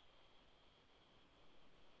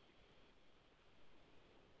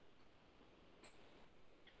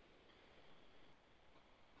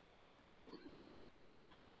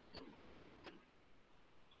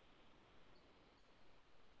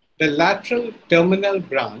 The lateral terminal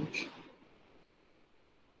branch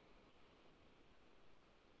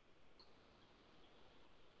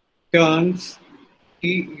turns,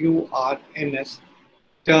 Turns,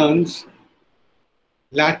 turns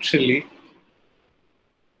laterally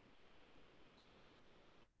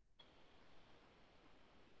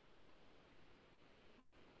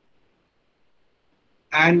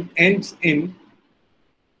and ends in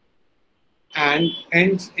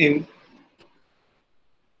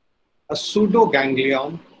a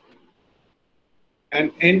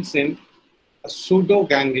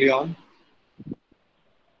pseudoganglion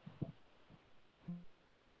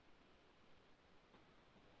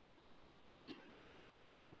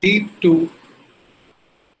deep to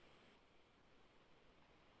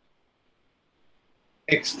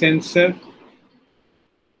extensor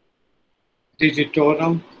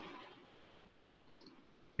digitorum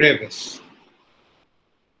brevis.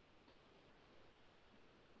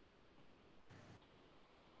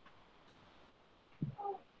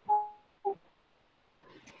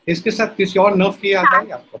 इसके साथ किसी और nerve की याद आई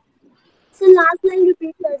आपको? Sir last line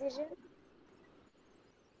repeat कर दीजिए।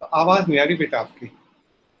 आवाज नहीं आ रही बेटा आपकी।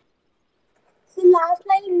 सर लास्ट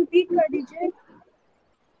लाइन रिपीट कर दीजिए।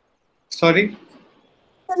 Sorry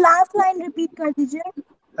sir last line repeat कर दीजिए।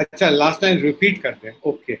 अच्छा, लास्ट लाइन रिपीट कर दें।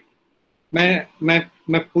 ओके,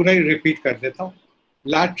 मैं पूरा ही रिपीट कर देता हूँ।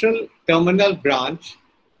 Lateral terminal branch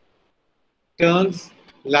turns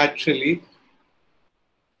laterally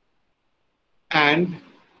and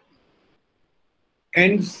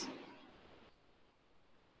ends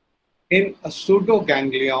in a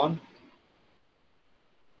pseudoganglion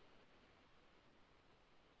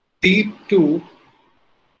deep to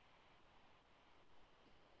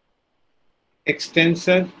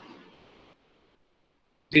extensor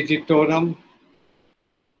digitorum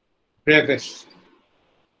brevis.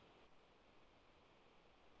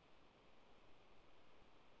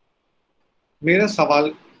 मेरा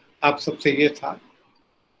सवाल आप सबसे ये था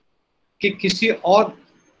कि किसी और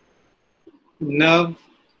नर्व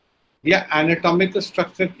या एनाटॉमिकल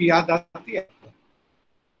स्ट्रक्चर की याद आती है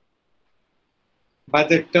बाय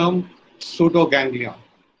द टर्म pseudoganglion?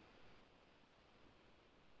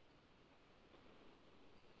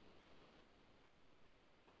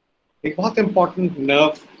 एक बहुत इंपॉर्टेंट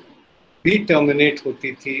नर्व भी टर्मिनेट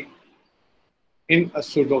होती थी इन अ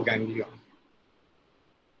pseudoganglion.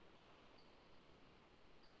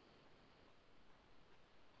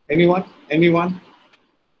 Anyone?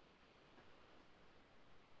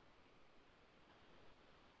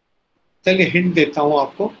 चलिए हिंट देता हूं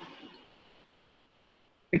आपको.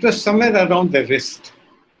 It was somewhere around the wrist.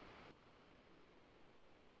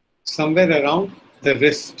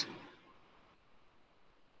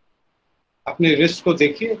 अपने रिस्ट को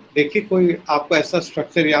देखिए कोई आपको ऐसा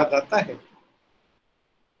स्ट्रक्चर याद आता है?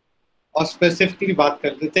 और स्पेसिफिकली बात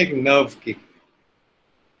कर लेते हैं एक नर्व की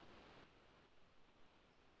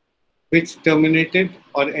which terminated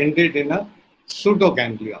or ended in a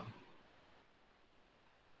pseudoganglion.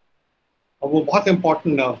 और वो बहुत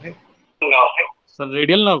इंपॉर्टेंट नर्व है sir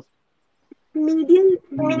radial nerve,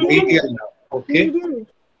 medial nerve. Okay,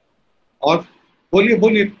 और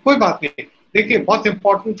बोलिए कोई बात नहीं. देखिए बहुत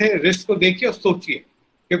इंपॉर्टेंट है. रिस्ट को देखिए और सोचिए,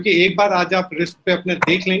 क्योंकि एक बार आज आप रिस्ट पे अपने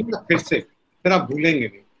देख लेंगे ना फिर आप भूलेंगे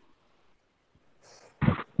नहीं.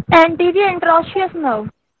 Anterior इंटरऑशियस nerve.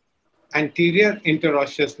 Anterior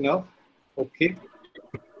इंटरऑशियस nerve. Okay.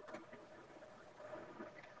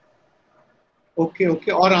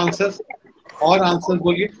 और आंसर्स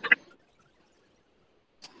बोलिए.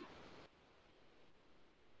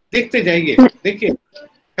 देखते जाइए. देखिए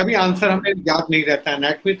कभी आंसर हमें याद नहीं रहता.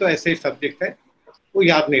 एनाटॉमी तो ऐसे ही सब्जेक्ट है, वो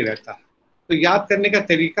याद नहीं रहता. तो याद करने का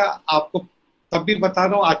तरीका आपको तब भी बता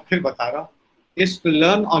रहा हूँ, आज फिर बता रहा हूँ, is to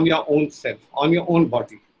learn on your own self, on your own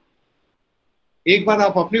body. एक बार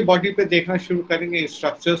आप अपनी बॉडी पे देखना शुरू करेंगे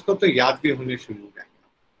स्ट्रक्चर्स को, तो याद भी होने शुरू हो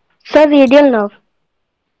जाएंगे. सर रेडियल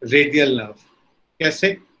नर्व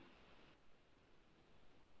कैसे?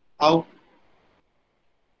 आओ.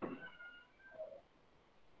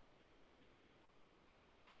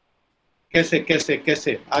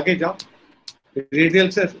 कैसे आगे जाओ. रेडियल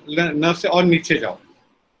से नर्व से और नीचे जाओ,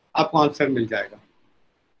 आपको आंसर मिल जाएगा.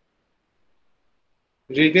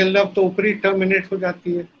 रेडियल नर्व तो ऊपरी टर्मिनेट हो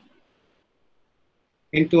जाती है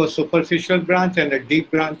into a superficial branch and a deep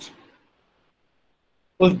branch.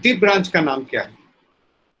 उस deep branch का नाम क्या है?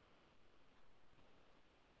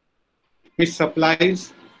 It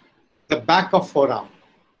supplies the back of forearm.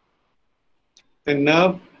 The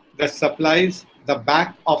nerve that supplies the back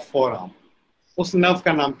of forearm. उस नर्व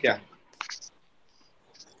का नाम क्या है?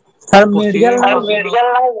 सर मेडियल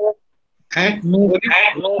है?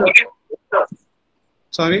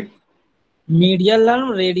 Sorry, medial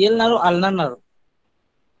nerve, radial nerve, ulnar nerve.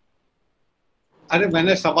 अरे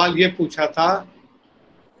मैंने सवाल ये पूछा था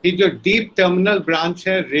कि जो डीप टर्मिनल ब्रांच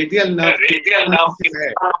है रेडियल नर्व है।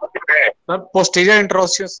 सर पोस्टीरियर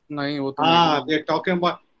इंटरोशियस नहीं, वो तो हाँ, मीडियम। दे टॉकिंग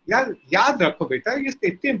अबाउट, यार याद रखो बेटा, ये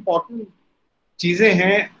इतनी इंपॉर्टेंट चीजें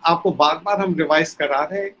हैं, आपको बार बार हम रिवाइज करा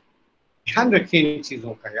रहे हैं, ध्यान रखिए इन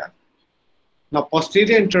चीजों का यार। ना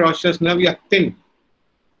posterior interosseous nerve या thin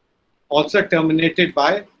also terminated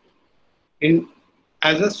by in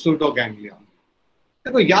as a pseudoganglion।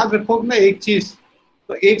 देखो याद रखो ना एक चीज,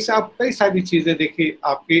 तो एक से आप कई सारी चीजें देखिए,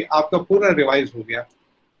 आपका पूरा रिवाइज हो गया।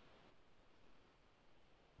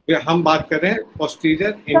 फिर हम बात कर रहे हैं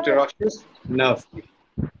posterior interosseous nerve की।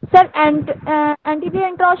 सर एंटीरियर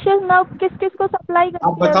इंट्रोशियस नर्व किस किस को सप्लाई आप करती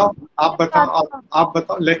है? बताओ, आप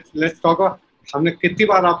बताओ, लेट्स टॉक। हमने कितनी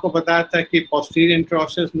बार आपको बताया था कि posterior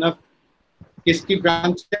interosseous nerve किसकी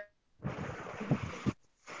ब्रांच है,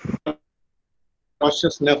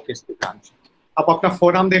 interosseous nerve किसकी ब्रांच है। आप अपना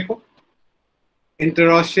फोरआर्म देखो,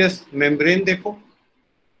 इंटरऑशियस मेम्ब्रेन देखो,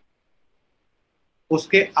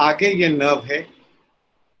 उसके आगे ये नर्व है,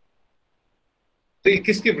 तो ये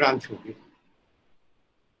किसकी ब्रांच होगी?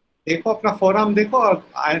 देखो अपना फोरआर्म देखो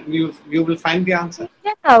और you will find the answer.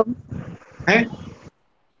 Nerve. है,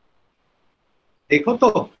 देखो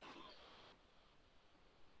तो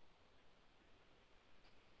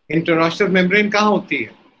इंटरऑशियस मेम्ब्रेन कहाँ होती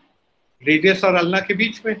है? रेडियस और अल्ना के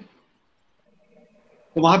बीच में।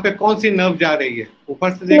 तो वहां पे कौन सी नर्व जा रही है?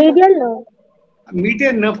 ऊपर से देखो, मीडियल नर्व।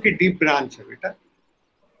 मीडियन नर्व की डीप ब्रांच है बेटा।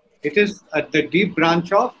 It is the deep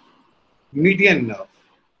branch of median nerve.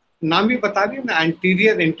 नाम ही बता रही है ना,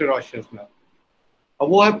 एंटीरियर इंटरऑशियस नर्व, और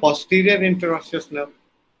वो है पोस्टीरियर इंटरऑशियस नर्व।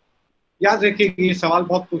 याद रखिए, ये सवाल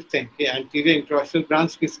बहुत पूछते हैं कि एंटीरियर इंटरऑशियस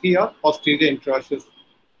ब्रांच किसकी है और पोस्टीरियर इंटरऑशियस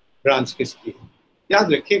ब्रांच किसकी है,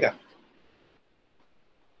 याद रखिएगा।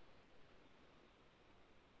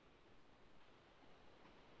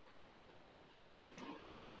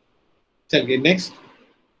 चलिए next,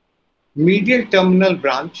 medial terminal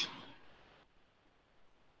branch.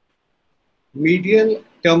 medial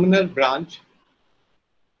terminal branch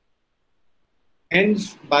ends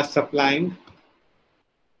by supplying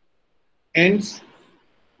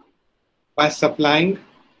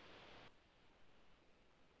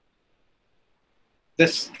the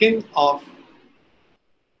skin of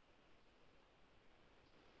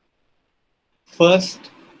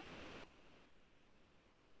first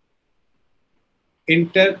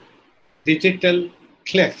interdigital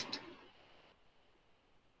cleft,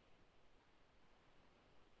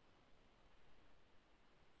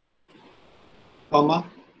 comma,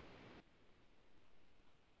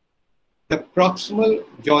 the proximal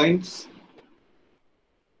joints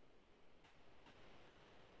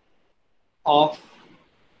of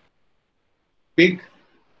big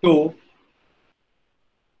toe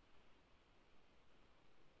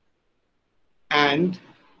and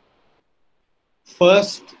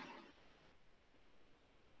first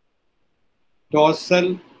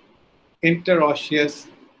dorsal interosseous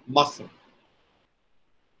muscle.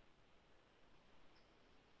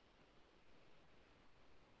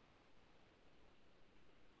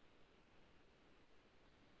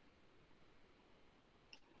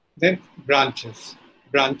 Then branches.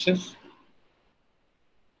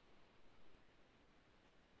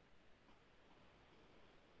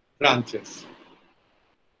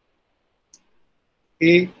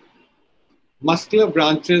 A, muscular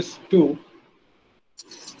branches to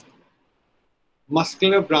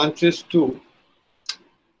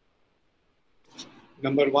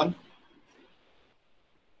number 1,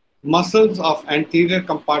 muscles of anterior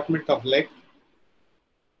compartment of leg.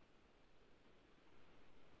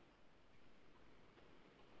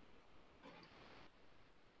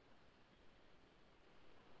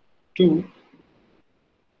 2,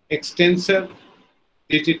 extensor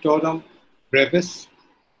digitorum brevis.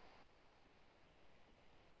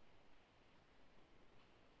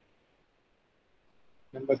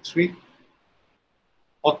 Number 3,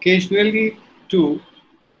 occasionally two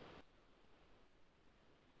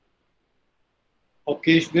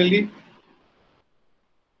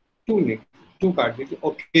काट दीजिए,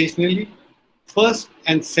 occasionally first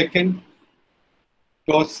and second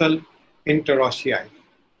dorsal interossei.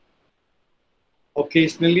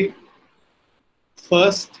 Occasionally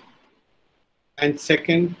first and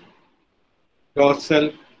second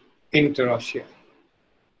dorsal interossei.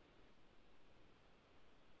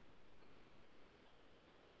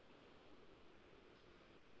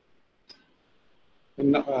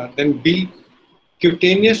 Then B,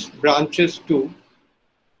 cutaneous branches to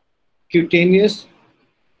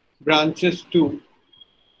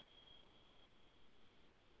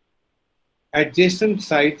adjacent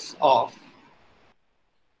sides of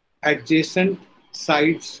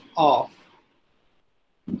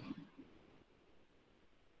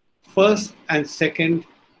first and second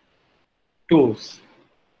toes.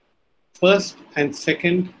 First and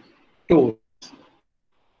second toes.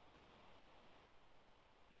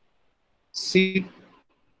 C.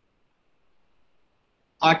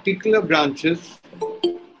 Articular branches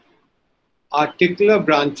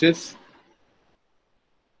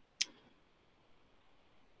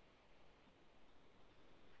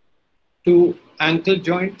to ankle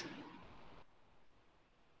joint,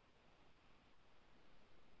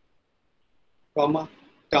 comma,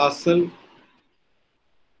 tarsal,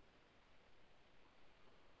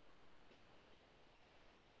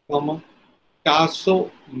 comma,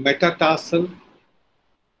 tarso-metatarsal,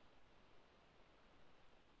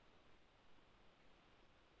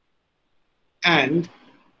 and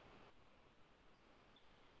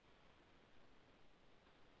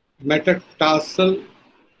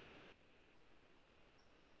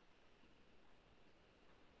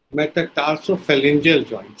metatarsophalangeal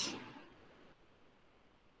joints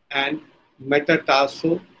and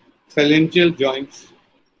metatarsophalangeal joints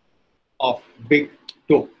of big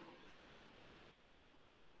toe.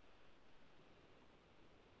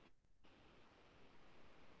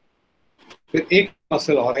 फिर एक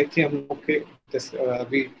muscle और आई थी हम लोग के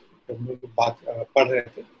अभी हम लोग बात पढ़ रहे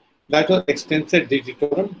थे, that was extensor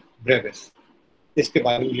digitorum Brevis. इसके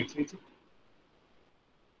बारे में लिख लीजिए.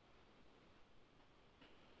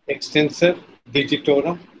 Extensor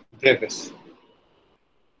digitorum brevis.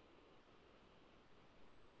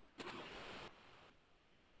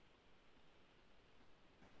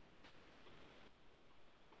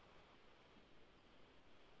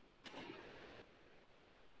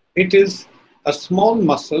 It is a small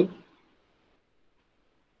muscle.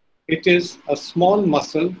 It is a small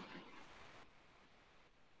muscle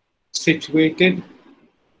situated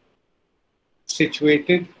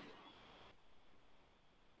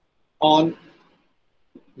on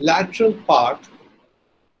lateral part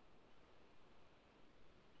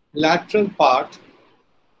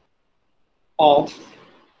of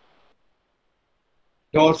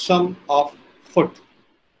dorsum of foot.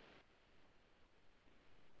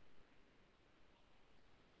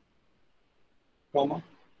 Comma,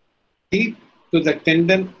 deep to the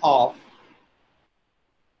tendon of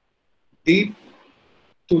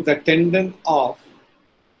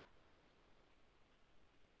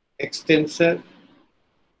extensor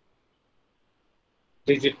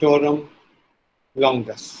digitorum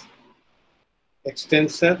longus.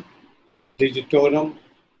 Extensor digitorum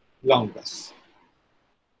longus.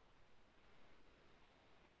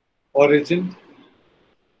 Origin,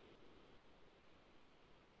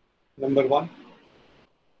 number one,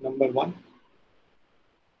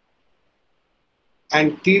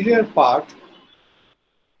 anterior part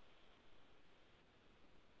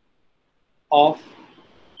of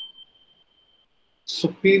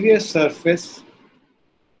superior surface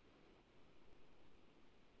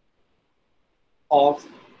of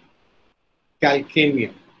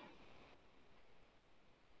calcaneum.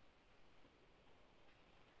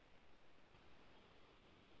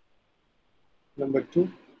 Number two,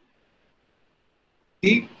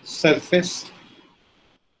 deep surface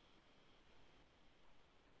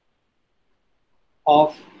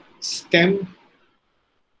of stem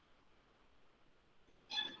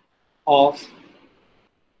of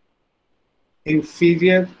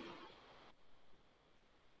inferior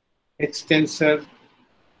extensor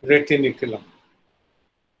retiniculum.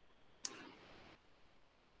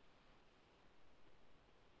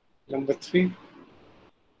 Number three,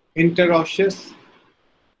 interosseous.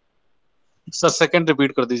 Sir second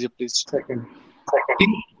repeat कर दीजिए please. Second.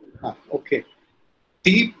 Okay.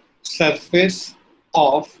 Deep surface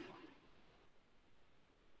of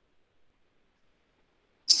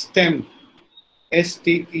stem,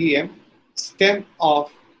 STEM, stem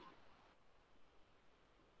of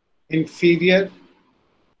inferior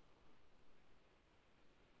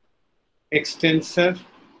extensor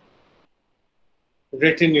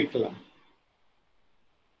retiniculum.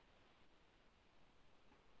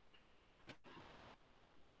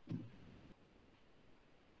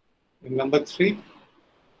 And number three,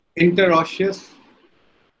 interosseous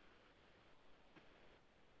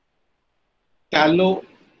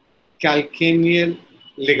talocalcaneal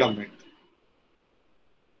ligament.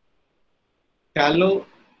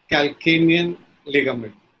 Talocalcaneal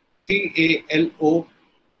ligament.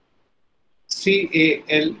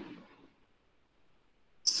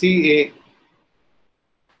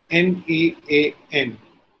 TALOCALCANEAN.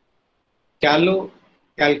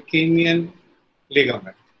 Talocalcaneal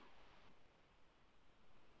ligament.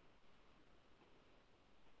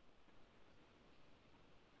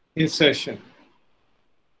 insertion.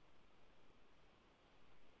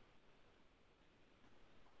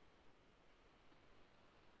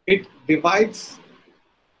 It divides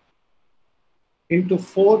into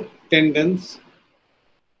 4 tendons.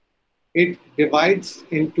 It divides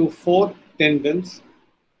into 4 tendons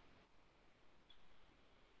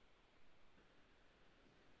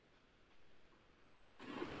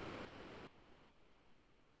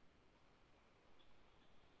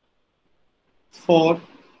for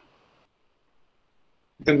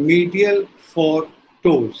the medial 4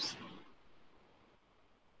 toes.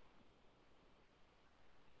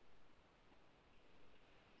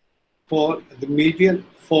 For the medial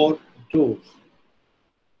 4 toes.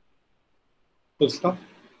 Full stop.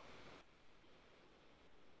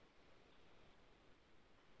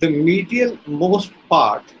 The medial most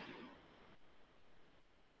part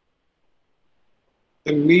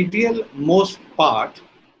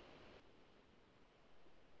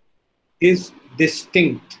is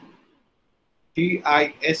distinct.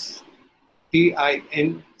 D-I-S-T-I-N-C-T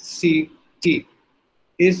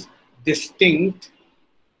is distinct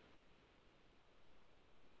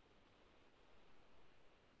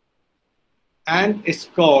and is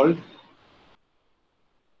called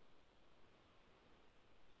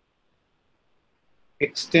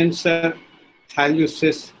extensor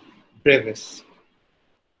hallucis brevis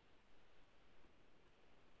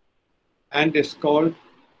and is called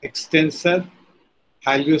extensor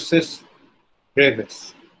hallucis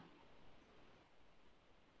brevis.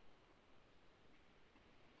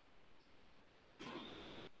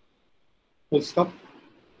 Full stop.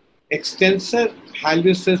 Extensor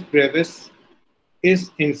hallucis brevis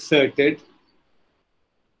is inserted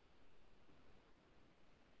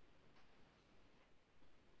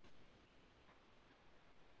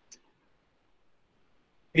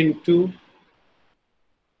into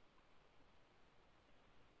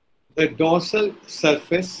the dorsal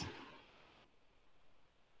surface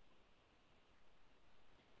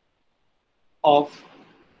of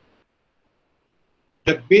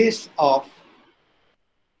the base of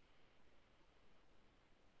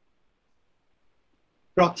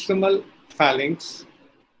proximal phalanx,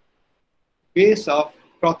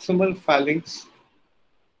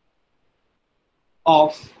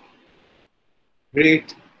 of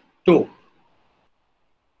great toe,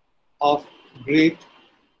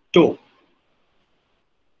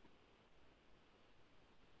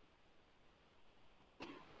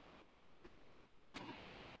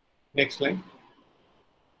 Next line.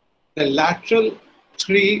 The lateral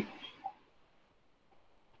 3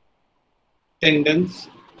 tendons,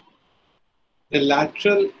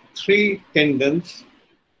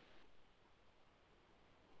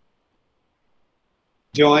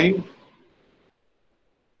 join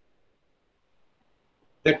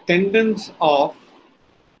the tendons of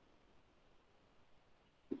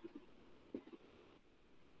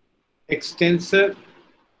extensor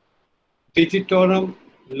digitorum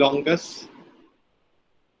longus,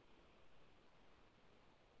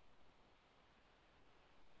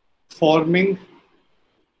 forming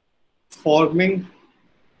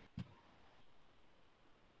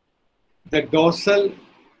the dorsal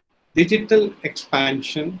digital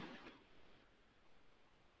expansion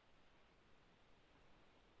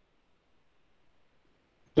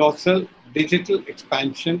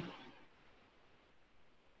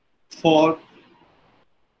for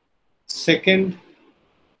second,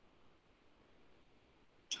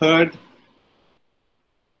 third,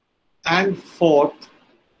 and fourth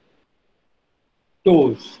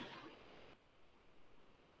toes.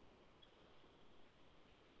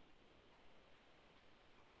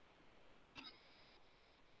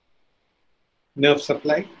 Nerve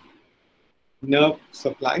supply.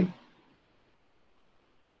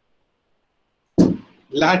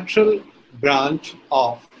 Lateral branch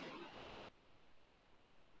of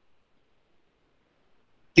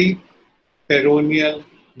deep peroneal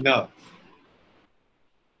nerve.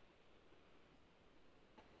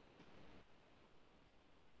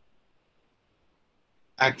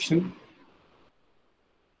 Action.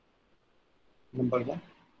 Number 1.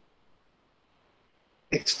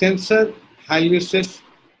 Extensor hallucis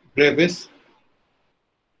brevis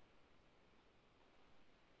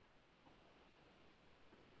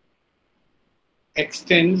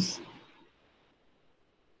extends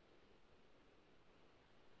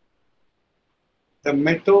the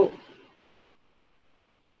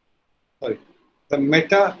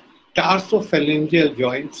metatarsophalangeal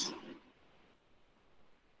joints.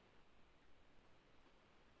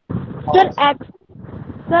 Sir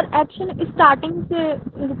action starting से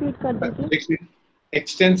repeat कर दीजिए.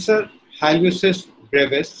 Extensor hallucis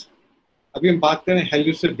brevis अभी हम बात करें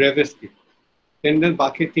हेल्यूसिस Brevis की, tendon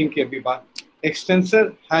बाकी 3 की अभी बात। Extensor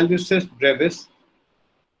हेल्यूसिस Brevis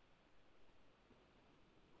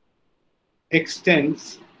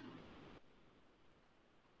extends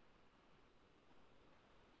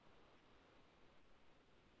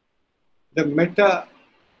the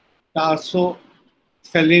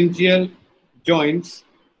metatarsophalangeal joints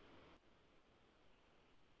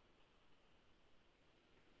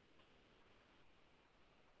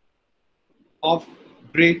of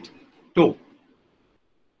great toe.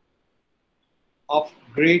 Of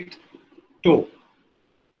great toe.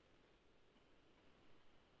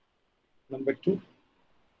 Number 2.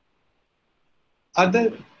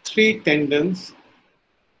 Other three tendons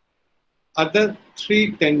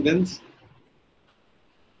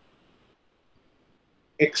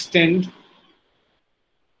extend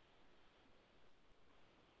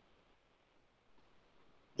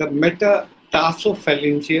the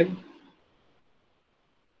metatarsophalangeal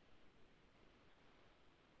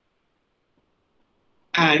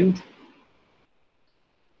and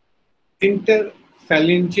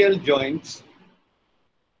interphalangeal joints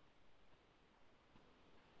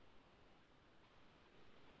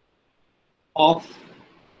of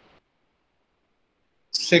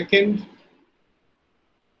second,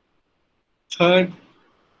 third,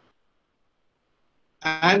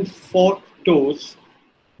 and fourth toes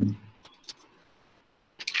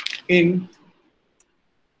in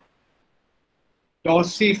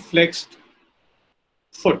dorsiflexed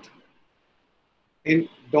foot. In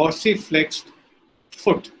dorsiflexed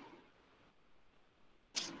foot.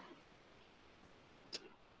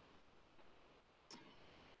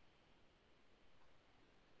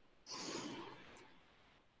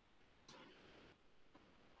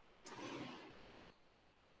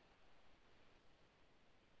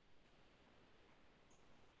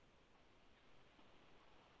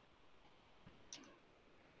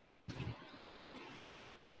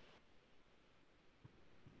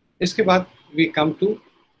 इसके बाद we come to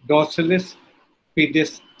dorsalis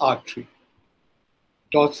pedis artery.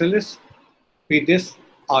 Dorsalis pedis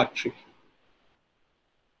artery.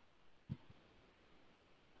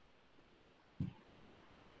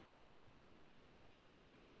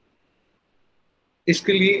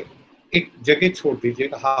 इसके लिए एक जगह छोड़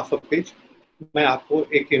दीजिएगा, half a page. मैं आपको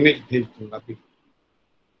एक इमेज भेज दूंगा अभी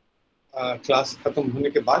क्लास खत्म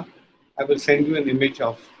होने के बाद। I will send you an image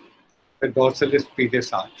of the dorsalis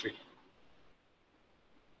pedis artery.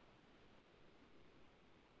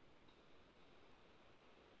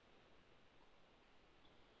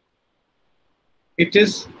 It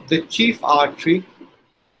is the chief artery.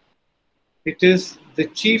 It is the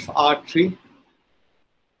chief artery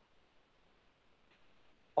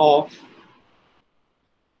of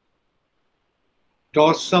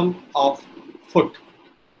dorsum of foot.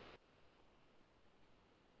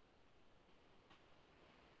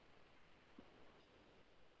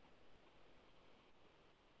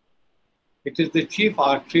 It is the chief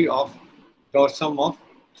artery of dorsum of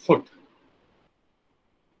foot.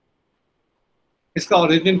 इसका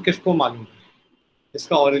origin किसको मालूम है?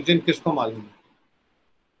 इसका origin किसको मालूम है?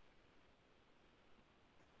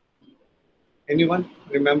 Anyone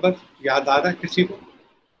remember? याद आ रहा है किसी को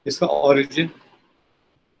इसका origin?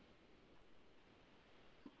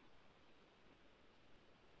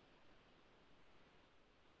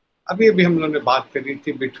 अभी अभी हम लोगों ने बात करी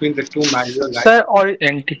थी between the two malleoli. Sir और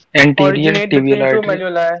Anterior tibial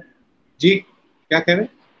artery. जी क्या कह रहे हैं?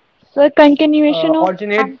 Sir, continuation of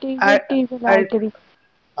originate anterior tibial artery.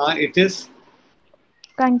 It is.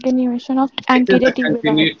 Continuation of It is anterior the tibial artery.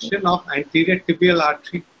 continuation of anterior tibial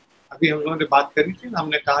artery. अभी हम लोगों ने बात करी थी ना,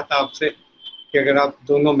 हमने कहा था आपसे कि अगर आप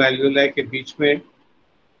दोनों मैल्यूलाई के बीच में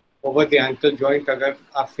ओवर द एंकल जॉइंट अगर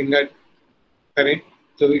आप फिंगर करें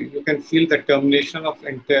तो you can feel the termination of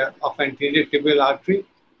anterior tibial artery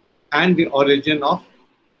and the origin of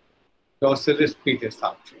dorsalis pedis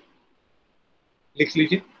artery. लिख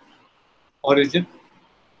लीजिए origin.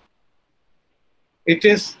 It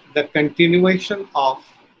is the continuation of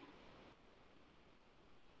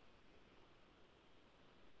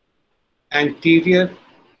anterior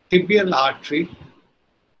tibial artery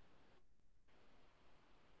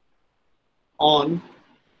on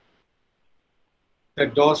the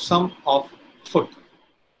dorsum of foot.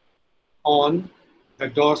 On the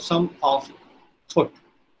dorsum of foot.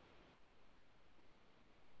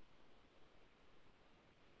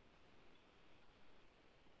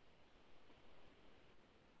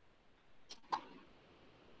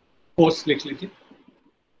 Post लिख लीजिए।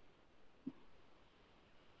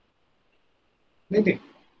 नहीं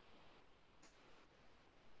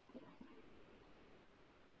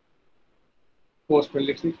post में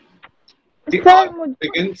लिख लीजिए। The sir arc मुझ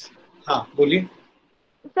begins. हाँ बोलिए.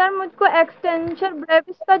 सर मुझको एक्सटेंशन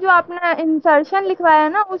ब्रेविस का जो आपने इंसर्शन लिखवाया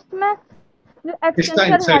ना उसमें जो किसका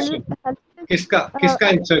एक्सटेंसर इंसर्शन? किसका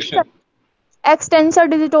इंसर्शन? Extensor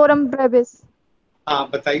digitorum Brevis. हाँ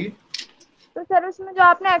बताइए. तो सर उसमें जो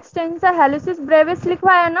आपने एक्सटेंसर हेलिसिस ब्रेविस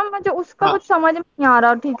लिखवाया ना मुझे उसका हाँ. कुछ समझ में नहीं आ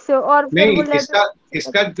रहा ठीक से. और फिर नहीं, वो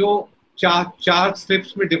इसका जो चार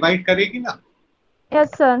स्लिप्स में डिवाइड करेगी ना, यस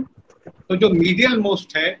सर. तो जो मीडियल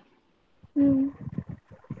मोस्ट है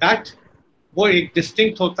दैट वो एक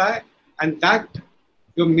डिस्टिंक्ट होता है. एंड दैट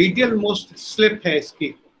जो मीडियल मोस्ट स्लिप है इसकी,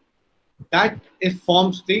 that it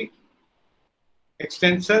forms the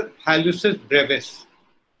extensor हाइलुसिस Brevis.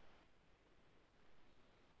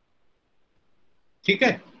 ठीक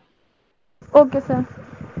है. Okay sir.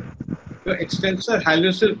 जो एक्सटेंसर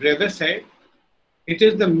हाइलुसिस ब्रेविस है, it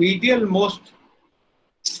is the medial most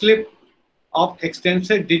slip of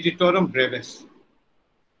extensor digitorum Brevis.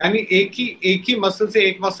 यानी एक ही मसल से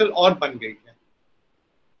एक मसल और बन गई है.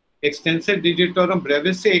 एक्सटेंसर डिजिटोरम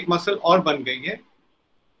ब्रेविस से एक मसल और बन गई है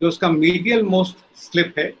जो उसका मीडियल मोस्ट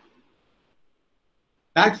स्लिप है.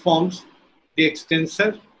 That forms the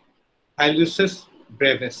extensor हाइलुसिस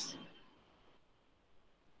Brevis.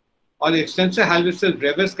 और एक्सटेंसर हाइलुसिस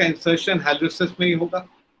ब्रेविस का इंसर्शन हाइलुसिस में ही होगा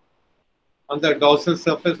on the dorsal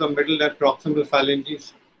surface of middle and proximal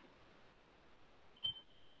phalanges.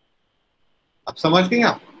 अब समझ गए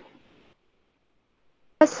आप?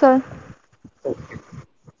 Yes sir. Okay.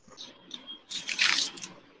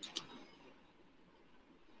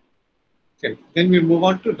 Okay. Then we move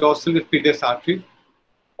on to dorsal pedis artery.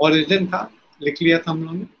 Origin था, लिख लिया था हम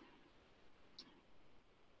लोगों ने.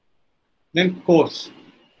 Then course.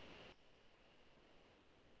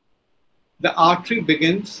 The artery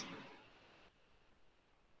begins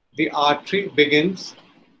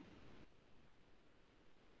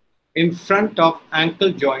in front of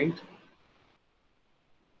ankle joint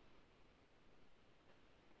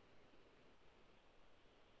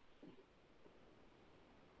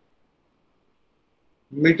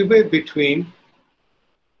midway between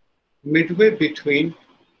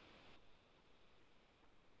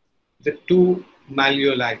the two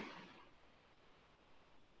malleoli.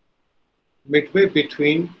 Midway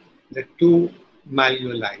between the two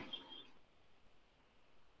malleoli.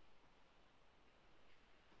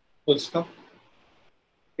 Full stop.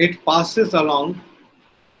 It passes along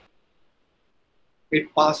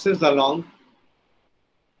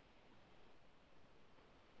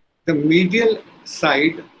the medial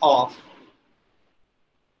side of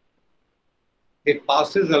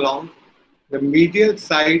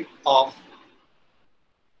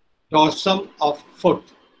dorsum of foot.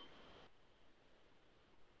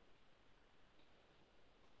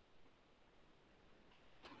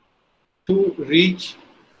 To reach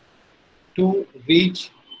the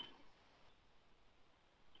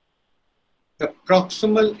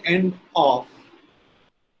proximal end of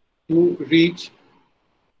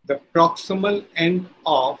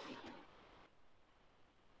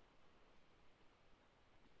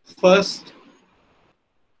first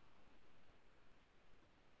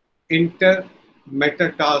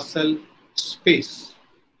intermetatarsal space.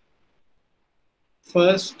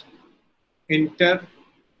 First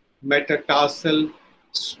intermetatarsal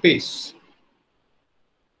space.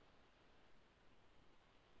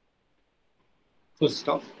 Full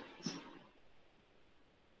stop.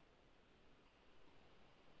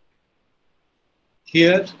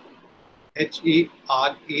 Here, HERE.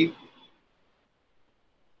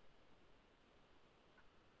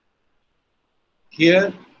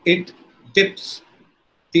 Here it dips,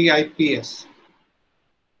 TIPS.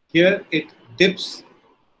 Here it dips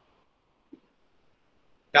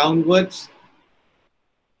downwards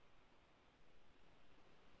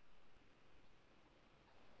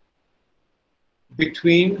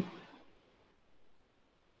between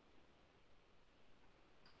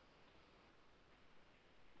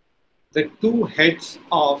the two heads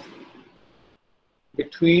of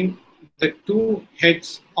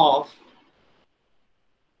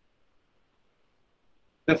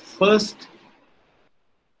the first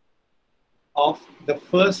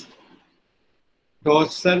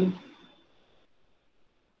dorsal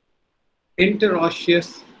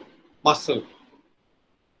interosseous muscle.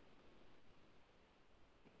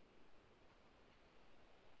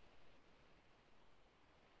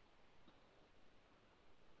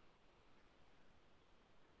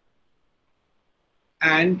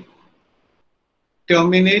 And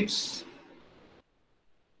terminates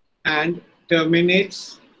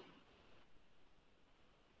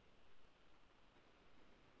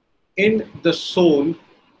in the sole,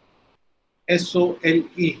 SOLE,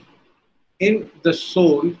 in the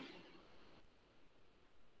sole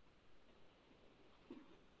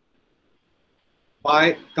by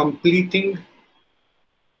completing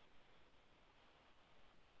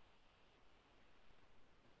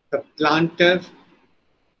the plantar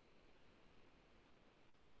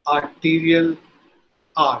arterial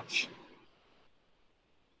arch.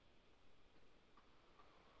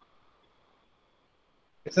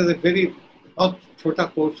 This is a very बहुत छोटा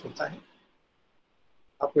course होता है,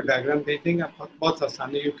 आपको diagram दे देंगे, आप बहुत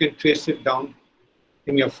आसान है, you can trace it down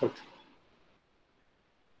in your foot.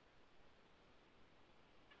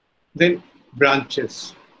 Then branches.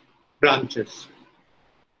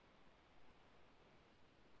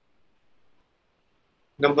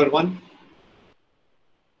 Number 1,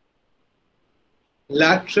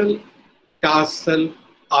 lateral tarsal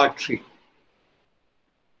artery.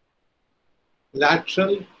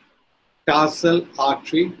 Lateral tarsal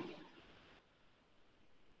artery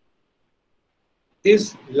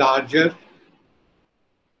is larger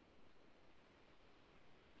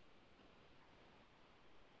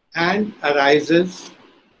and arises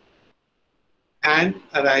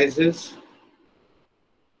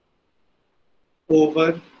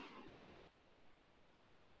over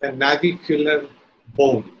the navicular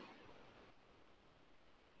bone.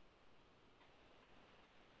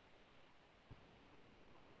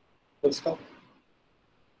 Full stop.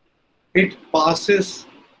 It passes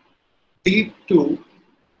deep to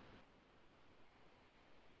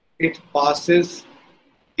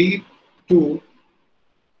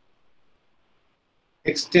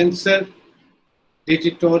extensor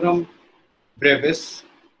digitorum brevis,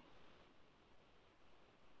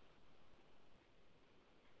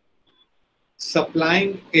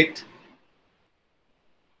 supplying it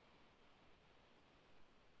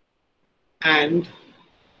and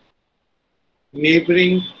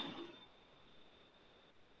neighboring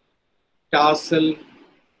tarsal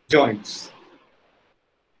joints.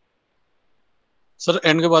 Sir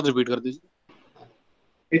and के बाद repeat कर दीजिए.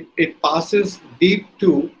 It passes deep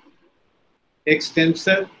to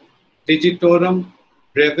extensor digitorum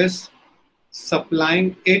brevis,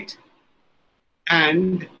 supplying it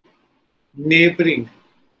and neighboring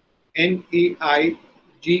NEIGHBOURING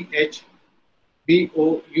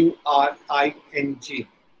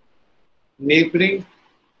neighboring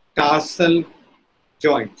tarsal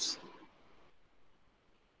joints.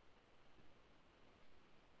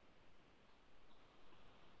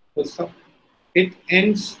 So it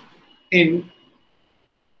ends in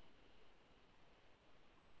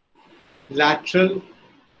lateral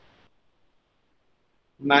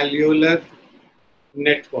malleolar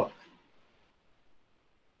network.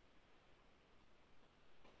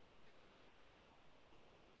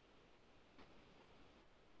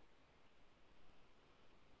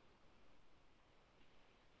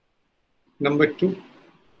 Number 2,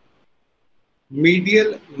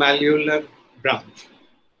 medial malleolar branch.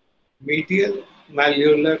 Medial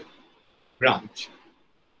malleolar branch.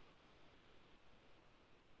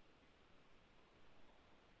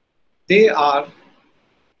 They are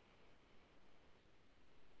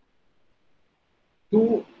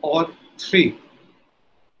 2 or 3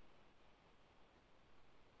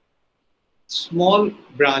 small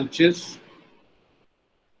branches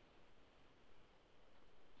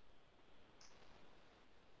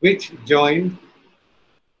which join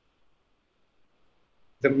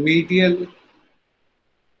the medial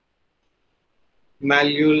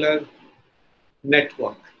malleolar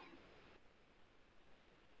network.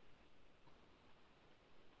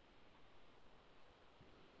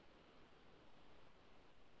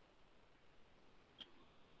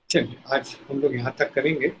 चलिए आज हम लोग यहाँ तक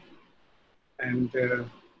करेंगे and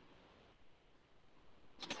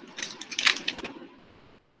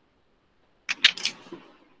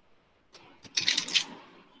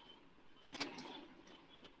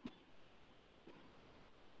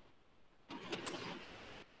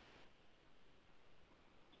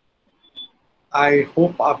I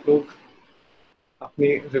hope आप लोग अपनी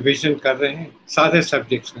रिवीजन कर रहे हैं सारे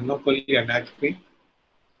सब्जेक्ट्स में, not only anatomy.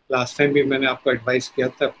 Last time भी मैंने आपको एडवाइस किया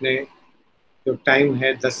था, अपने जो टाइम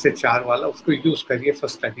है 10 से 4 वाला उसको यूज़ करिए फॉर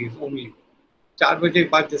स्टडीज ओनली. 4 बजे के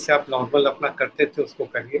बाद जैसे आप नॉर्मल अपना करते थे उसको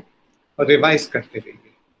करिए और रिवाइज करते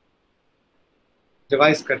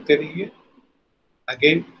रहिए.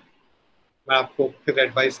 अगेन मैं आपको फिर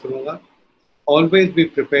एडवाइस करूँगा, always be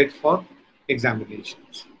prepared for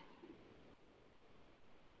examinations.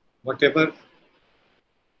 Whatever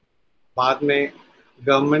बाद में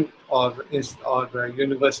गवर्नमेंट और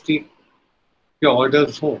यूनिवर्सिटी के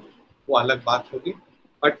ऑर्डर्स हो वो अलग बात होगी,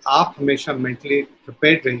 बट आप हमेशा मेंटली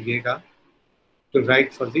प्रिपेयर्ड रहिएगा to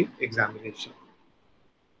right for the examination.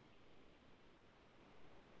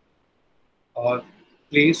 और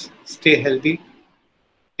please stay healthy,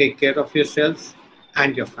 take care of yourselves,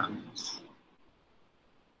 and your families.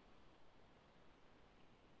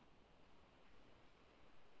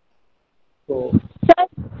 तो सर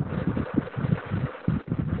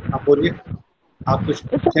आप बोलिए, आप कुछ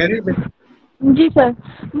कह रहे हैं? जी सर,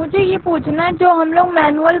 मुझे ये पूछना है, जो हम लोग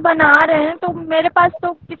मैनुअल बना रहे हैं तो मेरे पास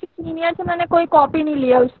तो किसी सीनियर से मैंने कोई कॉपी नहीं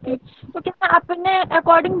लिया उसकी, तो क्या मैं अपने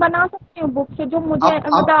अकॉर्डिंग बना सकती हूँ बुक से, जो मुझे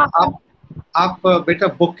मतलब आप बेटा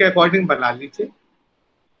बुक के अकॉर्डिंग बना लीजिए।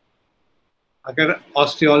 अगर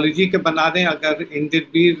ऑस्टियोलॉजी के बना दें, अगर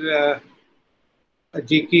इंद्रवीर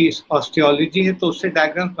जी की ऑस्टियोलॉजी है तो उससे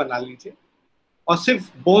डायग्राम्स बना लीजिए। और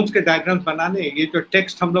सिर्फ बोन्स के डायग्राम्स बनाने, ये जो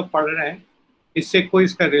टेक्स्ट हम लोग पढ़ रहे हैं इससे कोई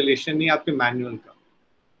इसका रिलेशन नहीं आपके मैनुअल का।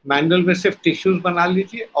 मैनुअल में सिर्फ टिश्यूज बना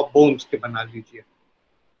लीजिए और बोन्स के बना लीजिए,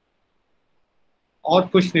 और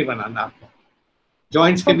कुछ नहीं बनाना आपको।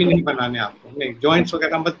 जॉइंट्स के भी नहीं बनाने आपको, नहीं जॉइंट्स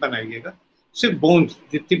वगैरह मत बनाइएगा। सिर्फ बोन्स,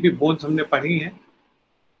 जितनी भी बोन्स हमने पढ़ी हैं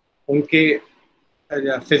उनके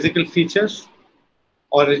physical features,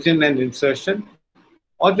 origin and insertion,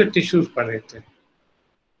 और जो टिश्यूज पढ़े थे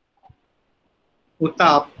उतना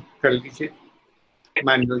आप कर लीजिए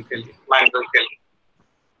मैनुअल के लिए।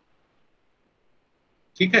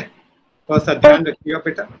 ठीक है, थोड़ा सा ध्यान रखिएगा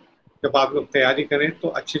बेटा, जब आप लोग तैयारी करें तो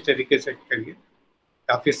अच्छी तरीके से करिए।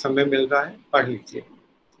 काफी समय मिल रहा है, पढ़ लीजिए,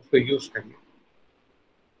 उसको यूज करिए।